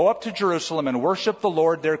Tabernacles. They'll go up to Jerusalem and worship the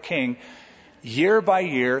Lord their King year by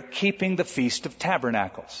year, keeping the Feast of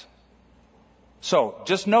Tabernacles. So,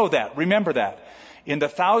 just know that. Remember that. In the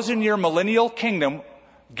 1,000-year millennial kingdom,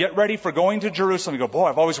 get ready for going to Jerusalem. You go, boy,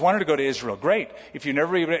 I've always wanted to go to Israel. Great. If you've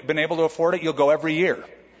never been able to afford it, you'll go every year.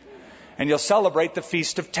 And you'll celebrate the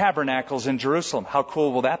Feast of Tabernacles in Jerusalem. How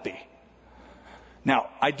cool will that be? Now,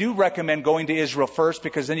 I do recommend going to Israel first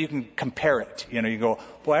because then you can compare it. You know, you go,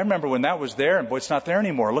 boy, I remember when that was there and boy, it's not there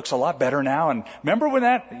anymore. It looks a lot better now. And remember when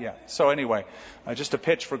that? Yeah. So anyway, just a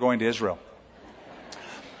pitch for going to Israel.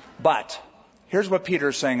 But here's what Peter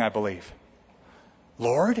is saying, I believe.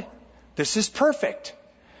 Lord, this is perfect.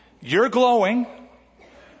 You're glowing.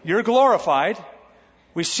 You're glorified.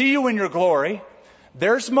 We see you in your glory.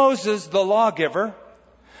 There's Moses, the lawgiver.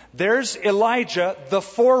 There's Elijah, the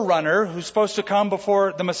forerunner, who's supposed to come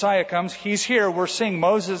before the Messiah comes. He's here. We're seeing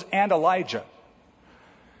Moses and Elijah.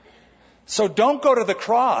 So don't go to the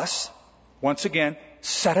cross. Once again,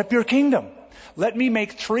 set up your kingdom. Let me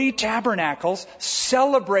make 3 tabernacles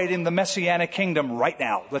celebrating the Messianic kingdom right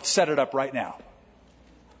now. Let's set it up right now.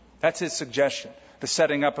 That's his suggestion, the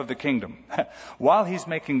setting up of the kingdom. While he's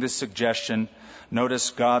making this suggestion, notice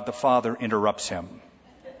God the Father interrupts him.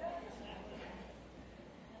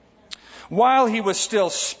 While he was still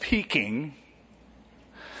speaking,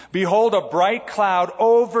 behold, a bright cloud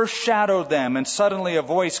overshadowed them, and suddenly a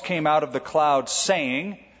voice came out of the cloud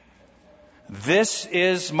saying, "This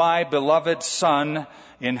is my beloved Son,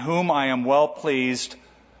 in whom I am well pleased.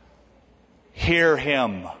 Hear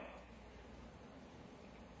him."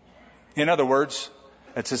 In other words,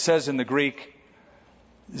 as it says in the Greek,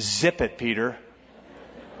 zip it, Peter.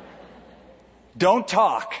 Don't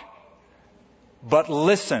talk, but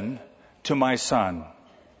listen to my Son.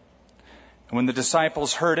 And when the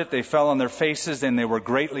disciples heard it, they fell on their faces and they were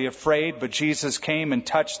greatly afraid. But Jesus came and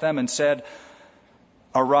touched them and said,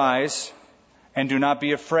 "Arise and do not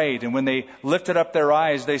be afraid." And when they lifted up their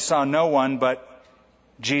eyes, they saw no one but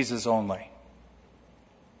Jesus only.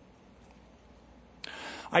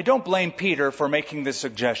 I don't blame Peter for making this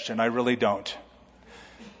suggestion. I really don't.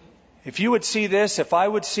 If you would see this, if I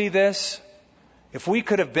would see this, if we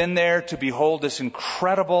could have been there to behold this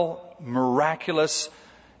incredible, miraculous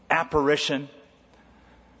apparition,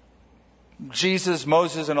 Jesus,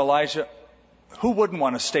 Moses, and Elijah, who wouldn't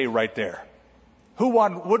want to stay right there? Who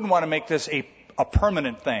wouldn't want to make this a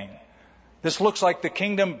permanent thing? This looks like the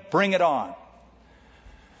kingdom, bring it on.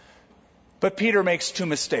 But Peter makes 2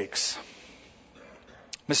 mistakes.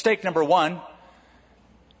 Mistake number 1,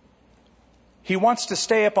 he wants to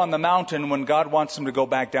stay up on the mountain when God wants him to go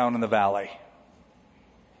back down in the valley.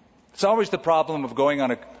 It's always the problem of going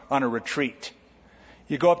on a retreat.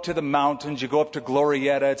 You go up to the mountains, you go up to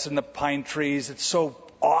Glorieta, it's in the pine trees, it's so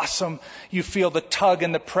awesome. You feel the tug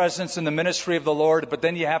and the presence and the ministry of the Lord, but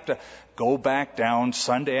then you have to go back down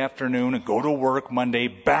Sunday afternoon and go to work Monday,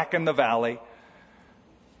 back in the valley.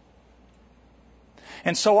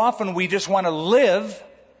 And so often we just want to live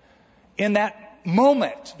in that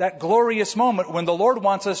moment, that glorious moment, when the Lord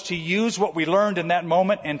wants us to use what we learned in that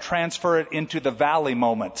moment and transfer it into the valley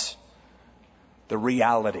moments, the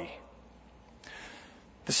reality.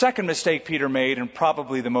 The second mistake Peter made, and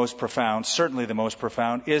probably the most profound, certainly the most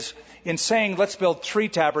profound, is in saying, let's build 3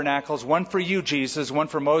 tabernacles, one for you, Jesus, one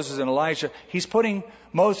for Moses and Elijah. He's putting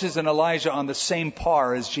Moses and Elijah on the same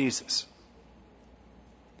par as Jesus.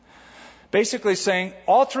 Basically saying,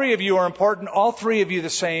 all 3 of you are important, all 3 of you the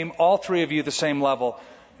same, all 3 of you the same level.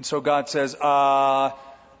 And so God says,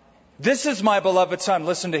 this is my beloved Son,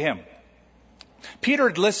 listen to him. Peter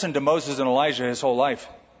had listened to Moses and Elijah his whole life.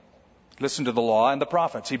 Listened to the law and the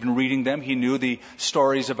prophets. He'd been reading them. He knew the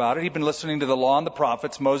stories about it. He'd been listening to the law and the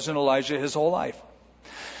prophets, Moses and Elijah, his whole life.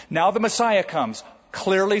 Now the Messiah comes,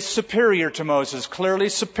 clearly superior to Moses, clearly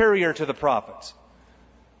superior to the prophets.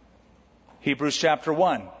 Hebrews chapter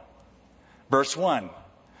 1, verse 1.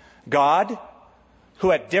 God,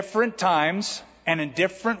 who at different times and in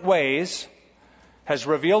different ways has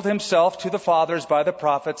revealed himself to the fathers by the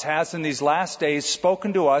prophets, has in these last days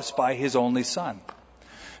spoken to us by his only Son.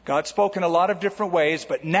 God spoke in a lot of different ways,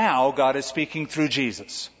 but now God is speaking through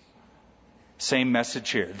Jesus. Same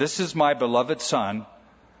message here. This is my beloved Son.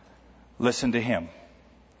 Listen to him.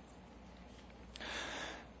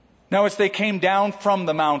 Now, as they came down from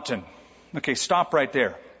the mountain, okay, stop right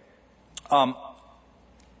there.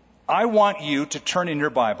 I want you to turn in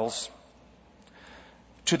your Bibles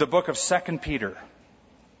to the book of 2 Peter.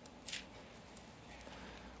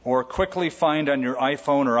 Or quickly find on your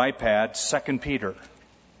iPhone or iPad 2 Peter.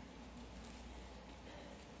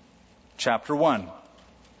 Chapter 1.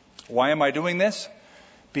 Why am I doing this?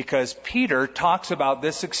 Because Peter talks about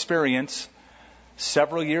this experience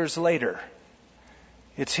several years later.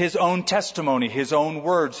 It's his own testimony, his own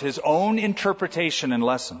words, his own interpretation and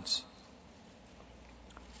lessons.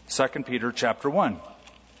 2 Peter chapter 1,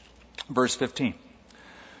 verse 15.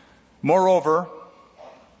 Moreover,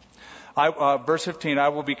 verse 15, I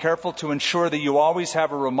will be careful to ensure that you always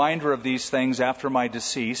have a reminder of these things after my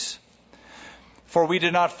decease. For we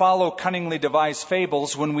did not follow cunningly devised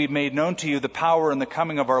fables when we made known to you the power and the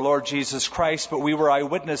coming of our Lord Jesus Christ, but we were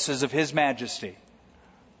eyewitnesses of his majesty.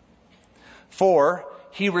 For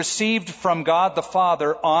he received from God the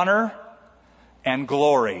Father honor and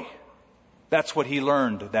glory. That's what he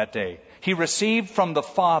learned that day. He received from the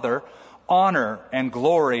Father honor and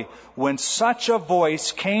glory when such a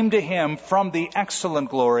voice came to him from the excellent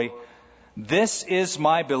glory, "This is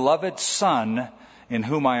my beloved Son, in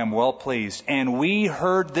whom I am well pleased." And we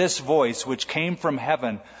heard this voice which came from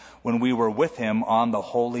heaven when we were with him on the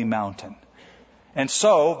holy mountain. And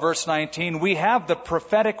so, verse 19, we have the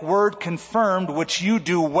prophetic word confirmed, which you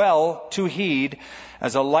do well to heed,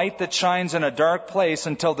 as a light that shines in a dark place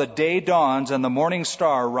until the day dawns and the morning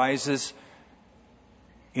star rises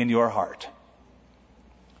in your heart.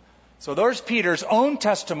 So there's Peter's own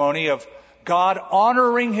testimony of God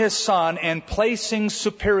honoring his Son and placing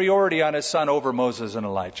superiority on his Son over Moses and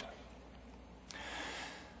Elijah.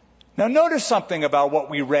 Now notice something about what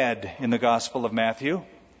we read in the Gospel of Matthew.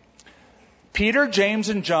 Peter, James,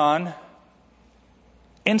 and John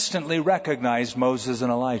instantly recognized Moses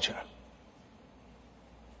and Elijah.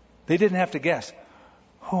 They didn't have to guess.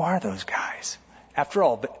 Who are those guys? After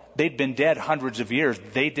all, they'd been dead hundreds of years.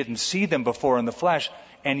 They didn't see them before in the flesh.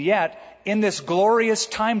 And yet, in this glorious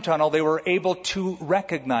time tunnel, they were able to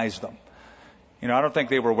recognize them. I don't think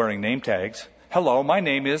they were wearing name tags. Hello, my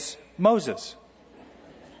name is Moses.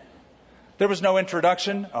 There was no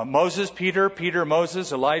introduction. Moses, Peter, Peter,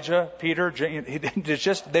 Moses, Elijah, Peter. It's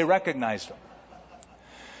just they recognized him.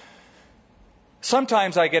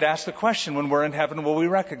 Sometimes I get asked the question when we're in heaven, will we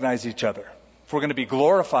recognize each other? If we're going to be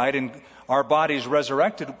glorified and our bodies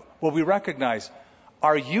resurrected, will we recognize?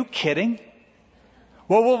 Are you kidding?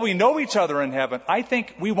 Well, will we know each other in heaven? I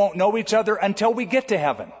think we won't know each other until we get to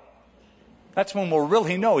heaven. That's when we'll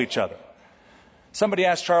really know each other. Somebody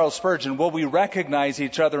asked Charles Spurgeon, will we recognize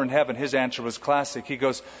each other in heaven? His answer was classic. He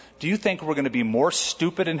goes, do you think we're going to be more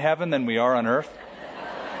stupid in heaven than we are on earth?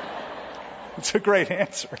 It's a great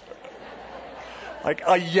answer.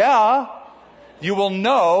 Yeah, you will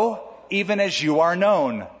know even as you are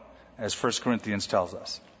known, as 1 Corinthians tells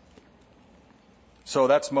us. So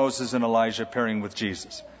that's Moses and Elijah pairing with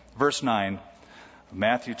Jesus. Verse 9,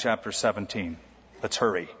 Matthew chapter 17. Let's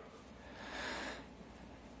hurry.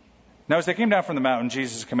 Now, as they came down from the mountain,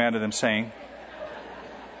 Jesus commanded them, saying,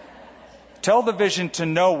 tell the vision to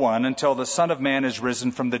no one until the Son of Man is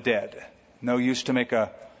risen from the dead. No use to make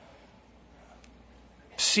a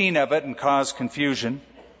scene of it and cause confusion.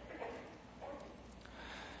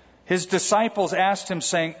 His disciples asked him,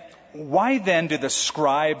 saying, why then do the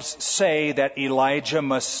scribes say that Elijah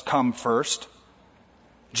must come first?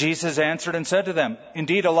 Jesus answered and said to them,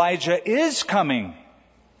 indeed, Elijah is coming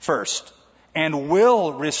first and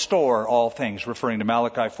will restore all things, referring to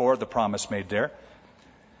Malachi 4, the promise made there.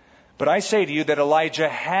 But I say to you that Elijah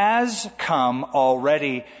has come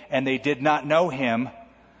already, and they did not know him,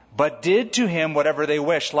 but did to him whatever they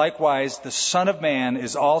wished. Likewise, the Son of Man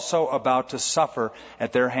is also about to suffer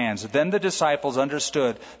at their hands. Then the disciples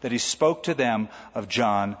understood that he spoke to them of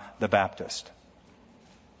John the Baptist.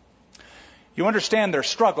 You understand their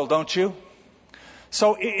struggle, don't you?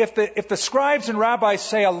 So if the scribes and rabbis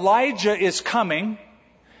say Elijah is coming,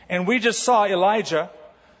 and we just saw Elijah,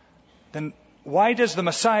 then why does the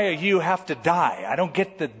Messiah, you, have to die? I don't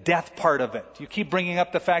get the death part of it. You keep bringing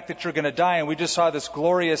up the fact that you're going to die, and we just saw this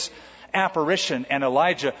glorious apparition and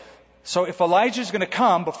Elijah. So if Elijah is going to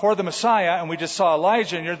come before the Messiah, and we just saw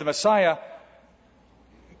Elijah and you're the Messiah,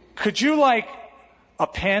 could you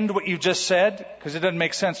append what you just said? Because it doesn't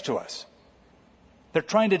make sense to us. They're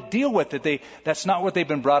trying to deal with it. That's not what they've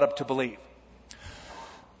been brought up to believe.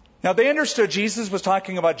 Now, they understood Jesus was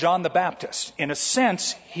talking about John the Baptist. In a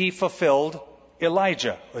sense, he fulfilled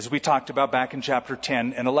Elijah, as we talked about back in chapter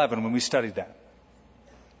 10 and 11 when we studied that.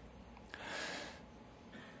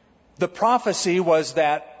 The prophecy was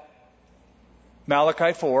that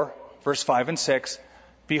Malachi 4, verse 5 and 6,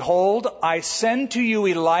 behold, I send to you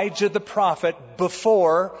Elijah the prophet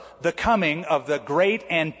before the coming of the great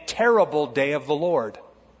and terrible day of the Lord.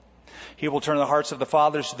 He will turn the hearts of the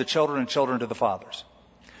fathers to the children and children to the fathers.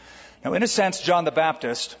 Now, in a sense, John the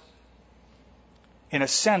Baptist, in a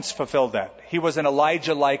sense, fulfilled that. He was an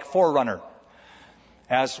Elijah-like forerunner,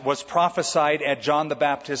 as was prophesied at John the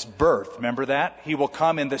Baptist's birth. Remember that? He will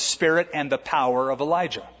come in the spirit and the power of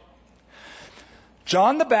Elijah.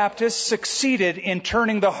 John the Baptist succeeded in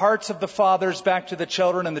turning the hearts of the fathers back to the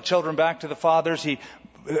children and the children back to the fathers. He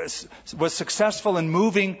was successful in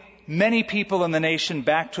moving many people in the nation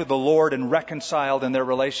back to the Lord and reconciled in their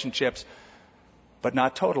relationships, but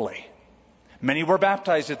not totally. Many were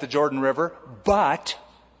baptized at the Jordan River, but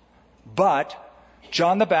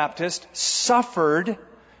John the Baptist suffered,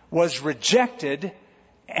 was rejected,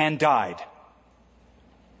 and died.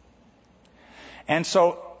 And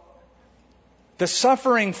so the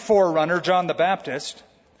suffering forerunner, John the Baptist,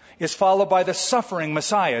 is followed by the suffering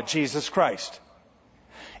Messiah, Jesus Christ.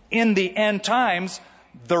 In the end times,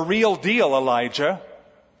 the real deal Elijah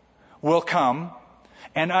will come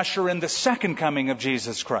and usher in the second coming of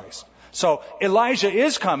Jesus Christ. So Elijah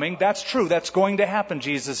is coming. That's true. That's going to happen,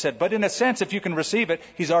 Jesus said. But in a sense, if you can receive it,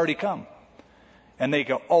 he's already come. And they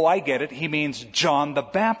go, oh, I get it. He means John the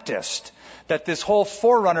Baptist. That this whole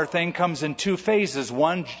forerunner thing comes in two phases.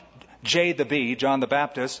 One, J the B, John the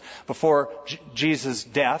Baptist, before Jesus'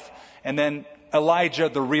 death. And then Elijah,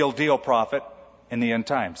 the real deal prophet, in the end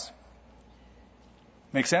times.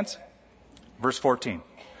 Make sense? Verse 14.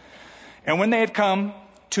 And when they had come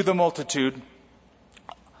to the multitude,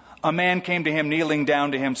 a man came to him, kneeling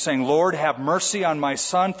down to him, saying, Lord, have mercy on my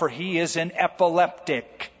son, for he is an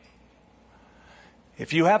epileptic.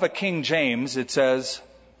 If you have a King James, it says,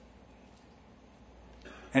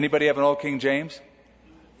 anybody have an old King James?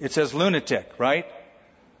 It says lunatic, right?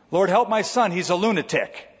 Lord, help my son, he's a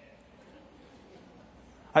lunatic.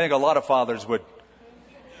 I think a lot of fathers would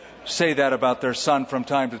say that about their son from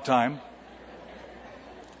time to time.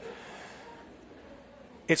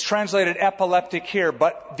 It's translated epileptic here,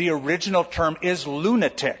 but the original term is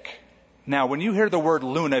lunatic. Now, when you hear the word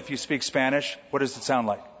luna, if you speak Spanish, what does it sound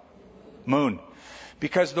like? Moon.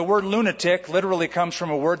 Because the word lunatic literally comes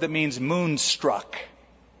from a word that means moonstruck.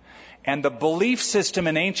 And the belief system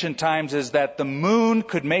in ancient times is that the moon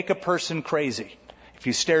could make a person crazy. If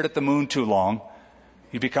you stared at the moon too long,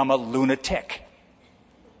 you become a lunatic.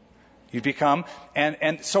 You become,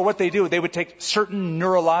 and so what they do, they would take certain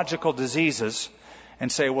neurological diseases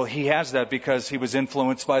and say, well, he has that because he was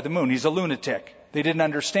influenced by the moon. He's a lunatic. They didn't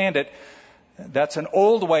understand it. That's an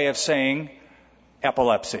old way of saying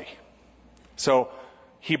epilepsy. So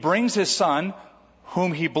he brings his son,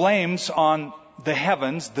 whom he blames on the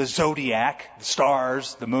heavens, the zodiac, the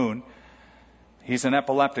stars, the moon. He's an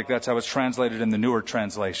epileptic. That's how it's translated in the newer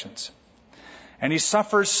translations. And he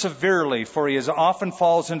suffers severely, for he as often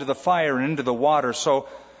falls into the fire and into the water. So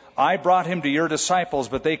I brought him to your disciples,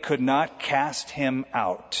 but they could not cast him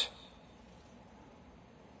out.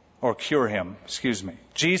 Or cure him,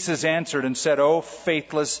 Jesus answered and said, O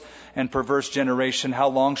faithless and perverse generation, how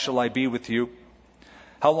long shall I be with you?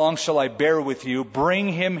 How long shall I bear with you? Bring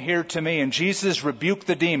him here to me. And Jesus rebuked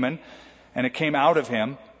the demon, and it came out of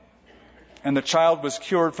him. And the child was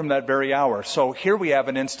cured from that very hour. So here we have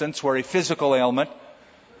an instance where a physical ailment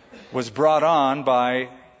was brought on by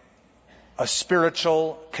a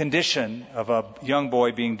spiritual condition of a young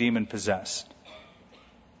boy being demon-possessed.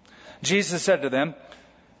 Jesus said to them,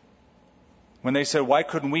 when they said, why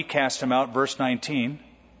couldn't we cast him out? Verse 19,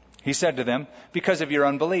 he said to them, because of your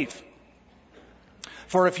unbelief.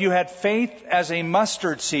 For if you had faith as a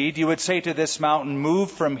mustard seed, you would say to this mountain, move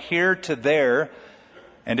from here to there,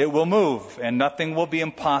 and it will move, and nothing will be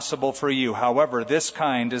impossible for you. However, this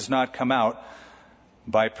kind does not come out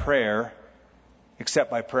by prayer,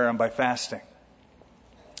 except by prayer and by fasting.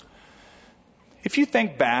 If you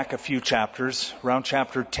think back a few chapters, around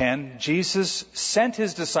chapter 10, Jesus sent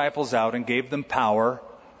his disciples out and gave them power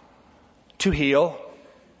to heal,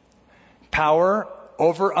 power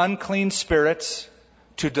over unclean spirits,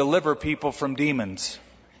 to deliver people from demons.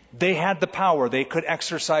 They had the power. They could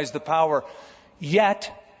exercise the power.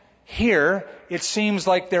 Yet, here, it seems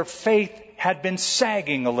like their faith had been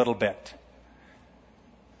sagging a little bit.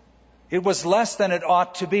 It was less than it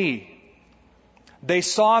ought to be. They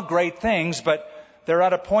saw great things, but they're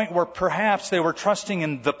at a point where perhaps they were trusting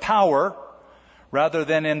in the power rather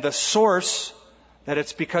than in the source, that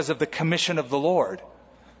it's because of the commission of the Lord.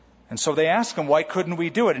 And so they ask him, why couldn't we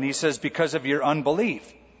do it? And he says, because of your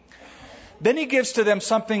unbelief. Then he gives to them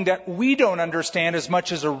something that we don't understand as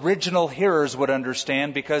much as original hearers would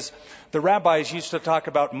understand, because the rabbis used to talk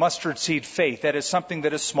about mustard seed faith. That is something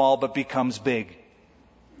that is small but becomes big.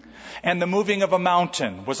 And the moving of a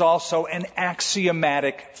mountain was also an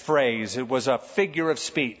axiomatic phrase. It was a figure of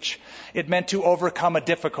speech. It meant to overcome a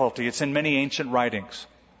difficulty. It's in many ancient writings.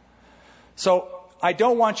 So I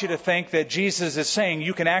don't want you to think that Jesus is saying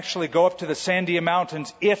you can actually go up to the Sandia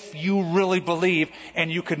Mountains if you really believe,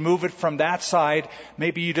 and you could move it from that side.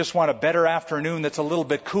 Maybe you just want a better afternoon that's a little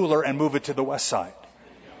bit cooler and move it to the west side.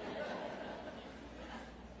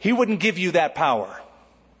 He wouldn't give you that power.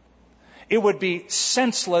 It would be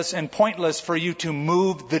senseless and pointless for you to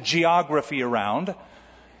move the geography around.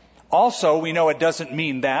 Also, we know it doesn't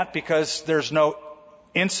mean that, because there's no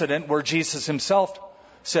incident where Jesus himself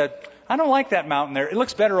said, I don't like that mountain there. It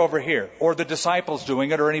looks better over here. Or the disciples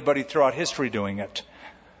doing it, or anybody throughout history doing it.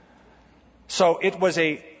 So it was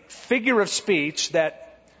a figure of speech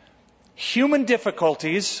that human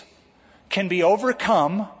difficulties can be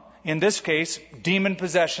overcome, in this case, demon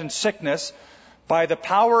possession, sickness, by the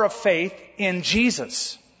power of faith in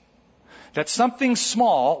Jesus. That something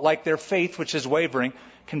small, like their faith, which is wavering,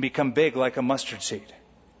 can become big like a mustard seed.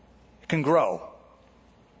 It can grow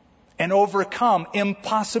and overcome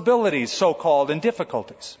impossibilities, so-called, and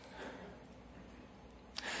difficulties.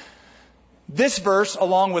 This verse,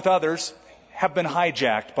 along with others, have been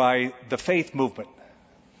hijacked by the faith movement.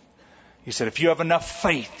 He said, if you have enough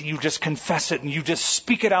faith, you just confess it and you just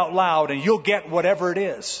speak it out loud and you'll get whatever it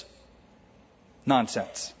is.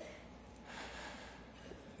 Nonsense.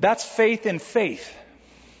 That's faith in faith.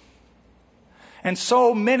 And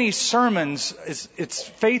so many sermons, it's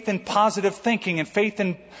faith in positive thinking and faith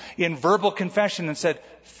in verbal confession, and said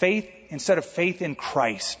faith instead of faith in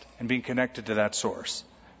Christ and being connected to that source.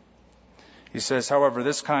 He says, however,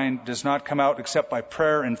 this kind does not come out except by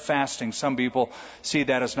prayer and fasting. Some people see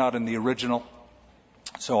that as not in the original.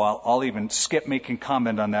 So I'll even skip making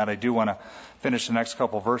comment on that. I do want to finish the next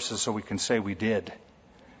couple verses so we can say we did.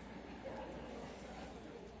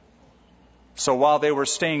 So while they were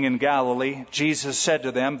staying in Galilee, Jesus said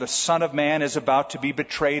to them, the Son of Man is about to be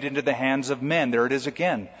betrayed into the hands of men. There it is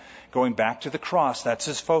again. Going back to the cross. That's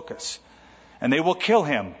his focus. And they will kill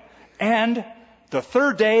him. And the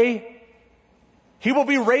third day, he will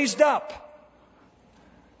be raised up.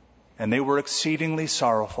 And they were exceedingly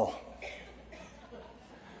sorrowful.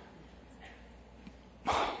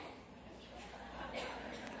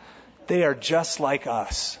 They are just like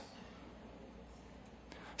us.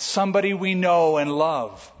 Somebody we know and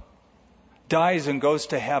love dies and goes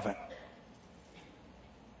to heaven.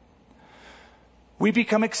 We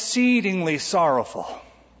become exceedingly sorrowful.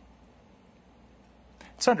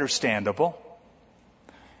 It's understandable,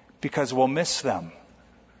 because we'll miss them.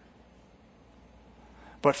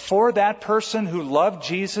 But for that person who loved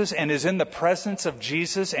Jesus and is in the presence of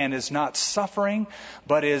Jesus and is not suffering,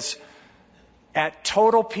 but is at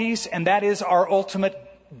total peace, and that is our ultimate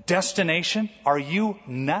destination, are you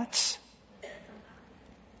nuts?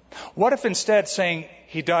 What if instead saying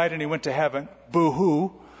he died and he went to heaven,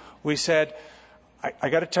 boo-hoo, we said, I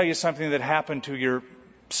got to tell you something that happened to your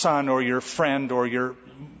son or your friend or your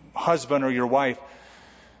husband or your wife.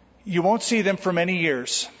 You won't see them for many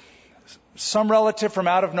years. Some relative from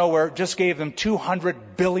out of nowhere just gave them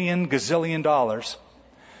 $200 billion gazillion dollars.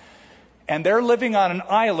 And they're living on an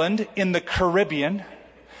island in the Caribbean.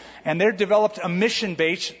 And they've developed a mission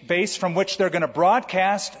base from which they're going to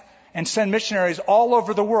broadcast and send missionaries all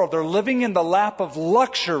over the world. They're living in the lap of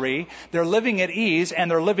luxury. They're living at ease, and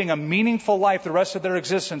they're living a meaningful life the rest of their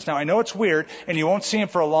existence. Now, I know it's weird, and you won't see them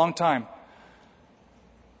for a long time.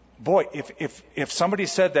 Boy, if somebody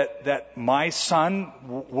said that my son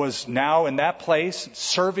was now in that place,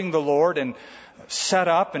 serving the Lord and set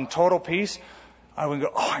up in total peace, I would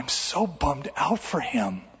go, oh, I'm so bummed out for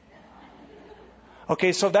him.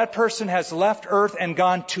 Okay, so that person has left earth and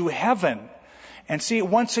gone to heaven. And see,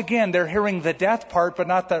 once again, they're hearing the death part, but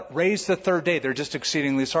not the raised the third day. They're just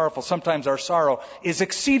exceedingly sorrowful. Sometimes our sorrow is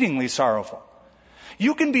exceedingly sorrowful.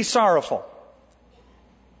 You can be sorrowful,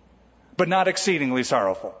 but not exceedingly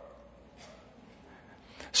sorrowful.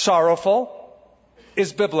 Sorrowful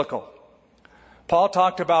is biblical. Paul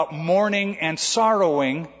talked about mourning and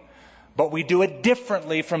sorrowing, but we do it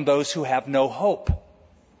differently from those who have no hope.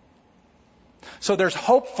 So there's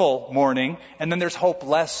hopeful mourning, and then there's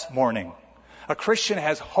hopeless mourning. A Christian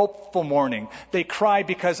has hopeful mourning. They cry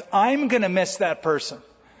because I'm going to miss that person.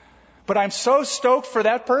 But I'm so stoked for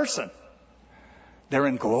that person. They're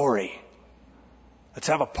in glory. Let's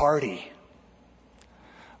have a party.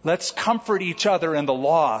 Let's comfort each other in the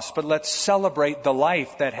loss, but let's celebrate the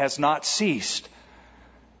life that has not ceased.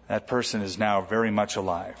 That person is now very much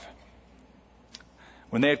alive.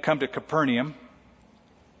 When they had come to Capernaum,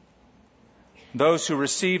 those who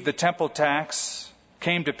received the temple tax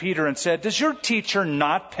came to Peter and said, "Does your teacher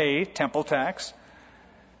not pay temple tax?"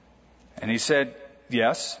 And he said,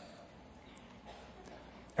 "Yes."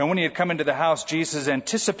 And when he had come into the house, Jesus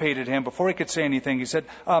anticipated him. Before he could say anything, he said,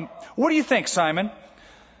 "What do you think, Simon?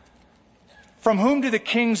 From whom do the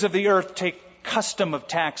kings of the earth take custom of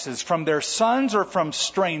taxes? From their sons or from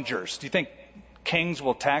strangers?" Do you think kings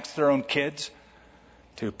will tax their own kids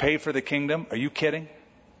to pay for the kingdom? Are you kidding?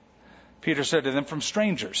 Peter said to them, "From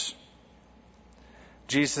strangers."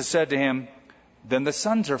 Jesus said to him, "Then the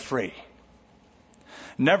sons are free.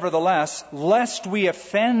 Nevertheless, lest we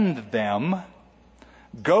offend them,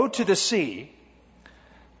 go to the sea,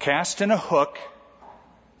 cast in a hook,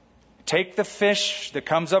 take the fish that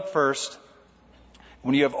comes up first.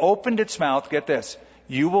 When you have opened its mouth," get this,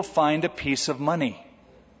 "you will find a piece of money.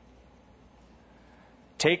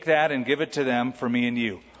 Take that and give it to them for me and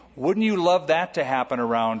you." Wouldn't you love that to happen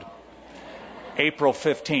around April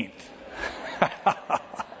 15th?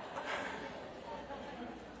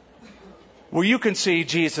 Well, you can see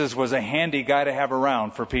Jesus was a handy guy to have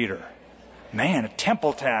around for Peter. Man, a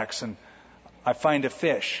temple tax, and I find a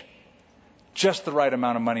fish. Just the right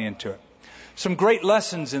amount of money into it. Some great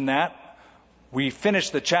lessons in that. We finish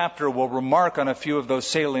the chapter. We'll remark on a few of those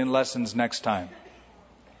salient lessons next time.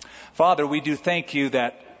 Father, we do thank you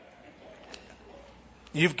that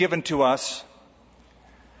you've given to us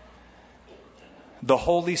the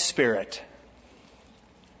Holy Spirit.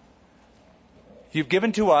 You've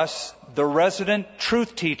given to us the resident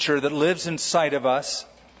truth teacher that lives inside of us,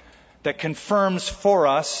 that confirms for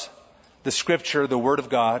us the Scripture, the Word of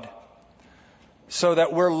God, so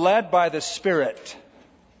that we're led by the Spirit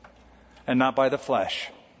and not by the flesh.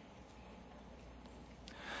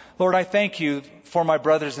 Lord, I thank you for my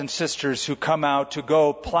brothers and sisters who come out to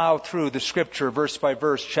go plow through the Scripture verse by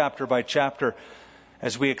verse, chapter by chapter,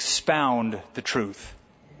 as we expound the truth.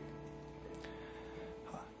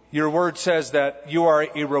 Your word says that you are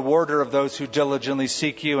a rewarder of those who diligently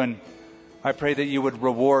seek you, and I pray that you would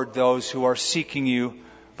reward those who are seeking you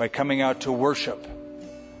by coming out to worship,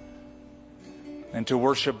 and to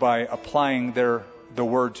worship by applying the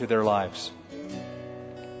word to their lives.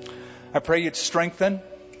 I pray you'd strengthen.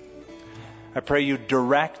 I pray you'd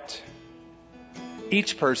direct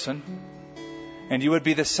each person, and you would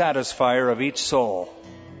be the satisfier of each soul.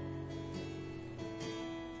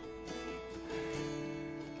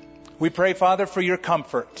 We pray, Father, for your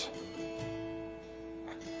comfort,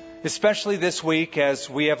 especially this week as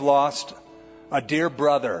we have lost a dear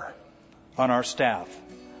brother on our staff,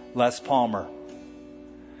 Les Palmer.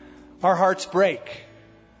 Our hearts break.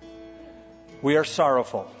 We are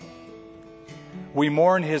sorrowful. We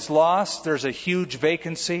mourn his loss. There's a huge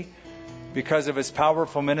vacancy because of his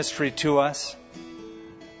powerful ministry to us.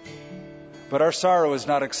 But our sorrow is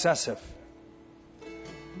not excessive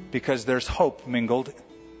because there's hope mingled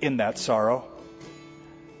in that sorrow.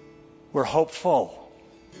 We're hopeful.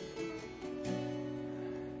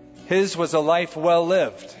 His was a life well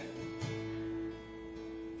lived.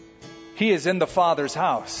 He is in the Father's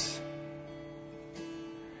house.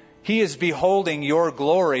 He is beholding your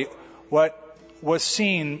glory, what was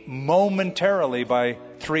seen momentarily by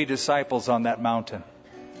 3 disciples on that mountain.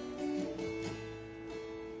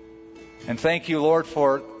 And thank you, Lord,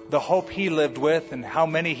 for the hope he lived with and how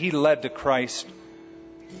many he led to Christ.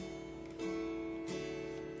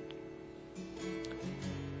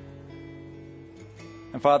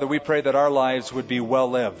 And Father, we pray that our lives would be well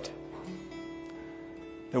lived,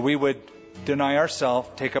 that we would deny ourselves,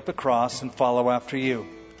 take up the cross, and follow after you.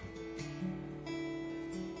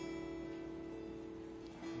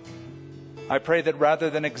 I pray that rather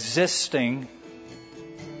than existing,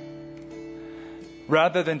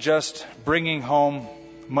 rather than just bringing home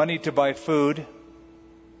money to buy food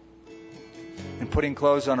and putting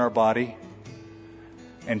clothes on our body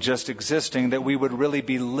and just existing, that we would really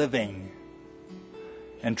be living.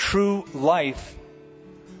 And true life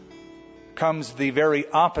comes the very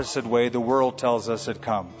opposite way the world tells us it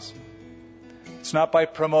comes. It's not by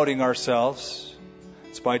promoting ourselves.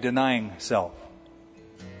 It's by denying self.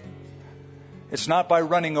 It's not by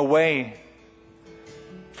running away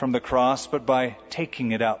from the cross, but by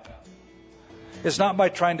taking it up. It's not by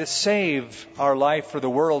trying to save our life for the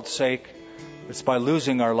world's sake. It's by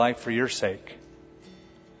losing our life for your sake.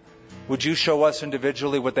 Would you show us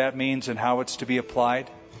individually what that means and how it's to be applied?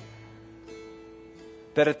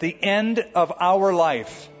 That at the end of our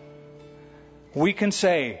life, we can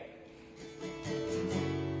say,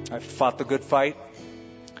 I've fought the good fight.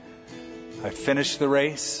 I've finished the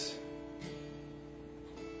race.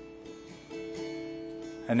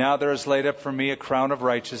 And now there is laid up for me a crown of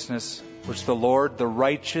righteousness, which the Lord, the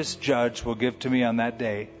righteous judge, will give to me on that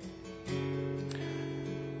day.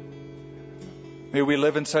 May we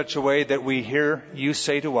live in such a way that we hear you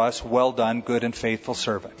say to us, well done, good and faithful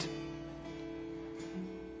servant.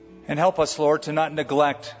 And help us, Lord, to not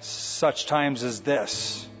neglect such times as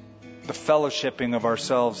this, the fellowshipping of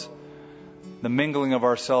ourselves, the mingling of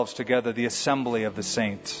ourselves together, the assembly of the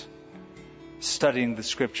saints, studying the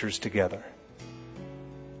Scriptures together.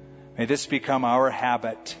 May this become our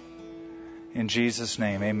habit. In Jesus'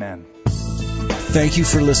 name, amen. Thank you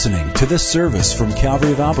for listening to this service from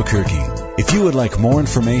Calvary of Albuquerque. If you would like more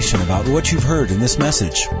information about what you've heard in this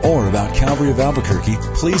message or about Calvary of Albuquerque,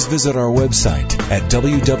 please visit our website at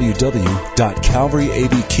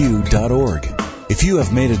www.calvaryabq.org. If you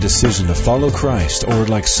have made a decision to follow Christ or would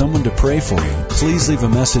like someone to pray for you, please leave a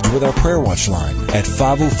message with our Prayer Watch line at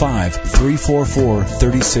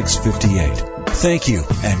 505-344-3658. Thank you,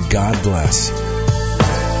 and God bless.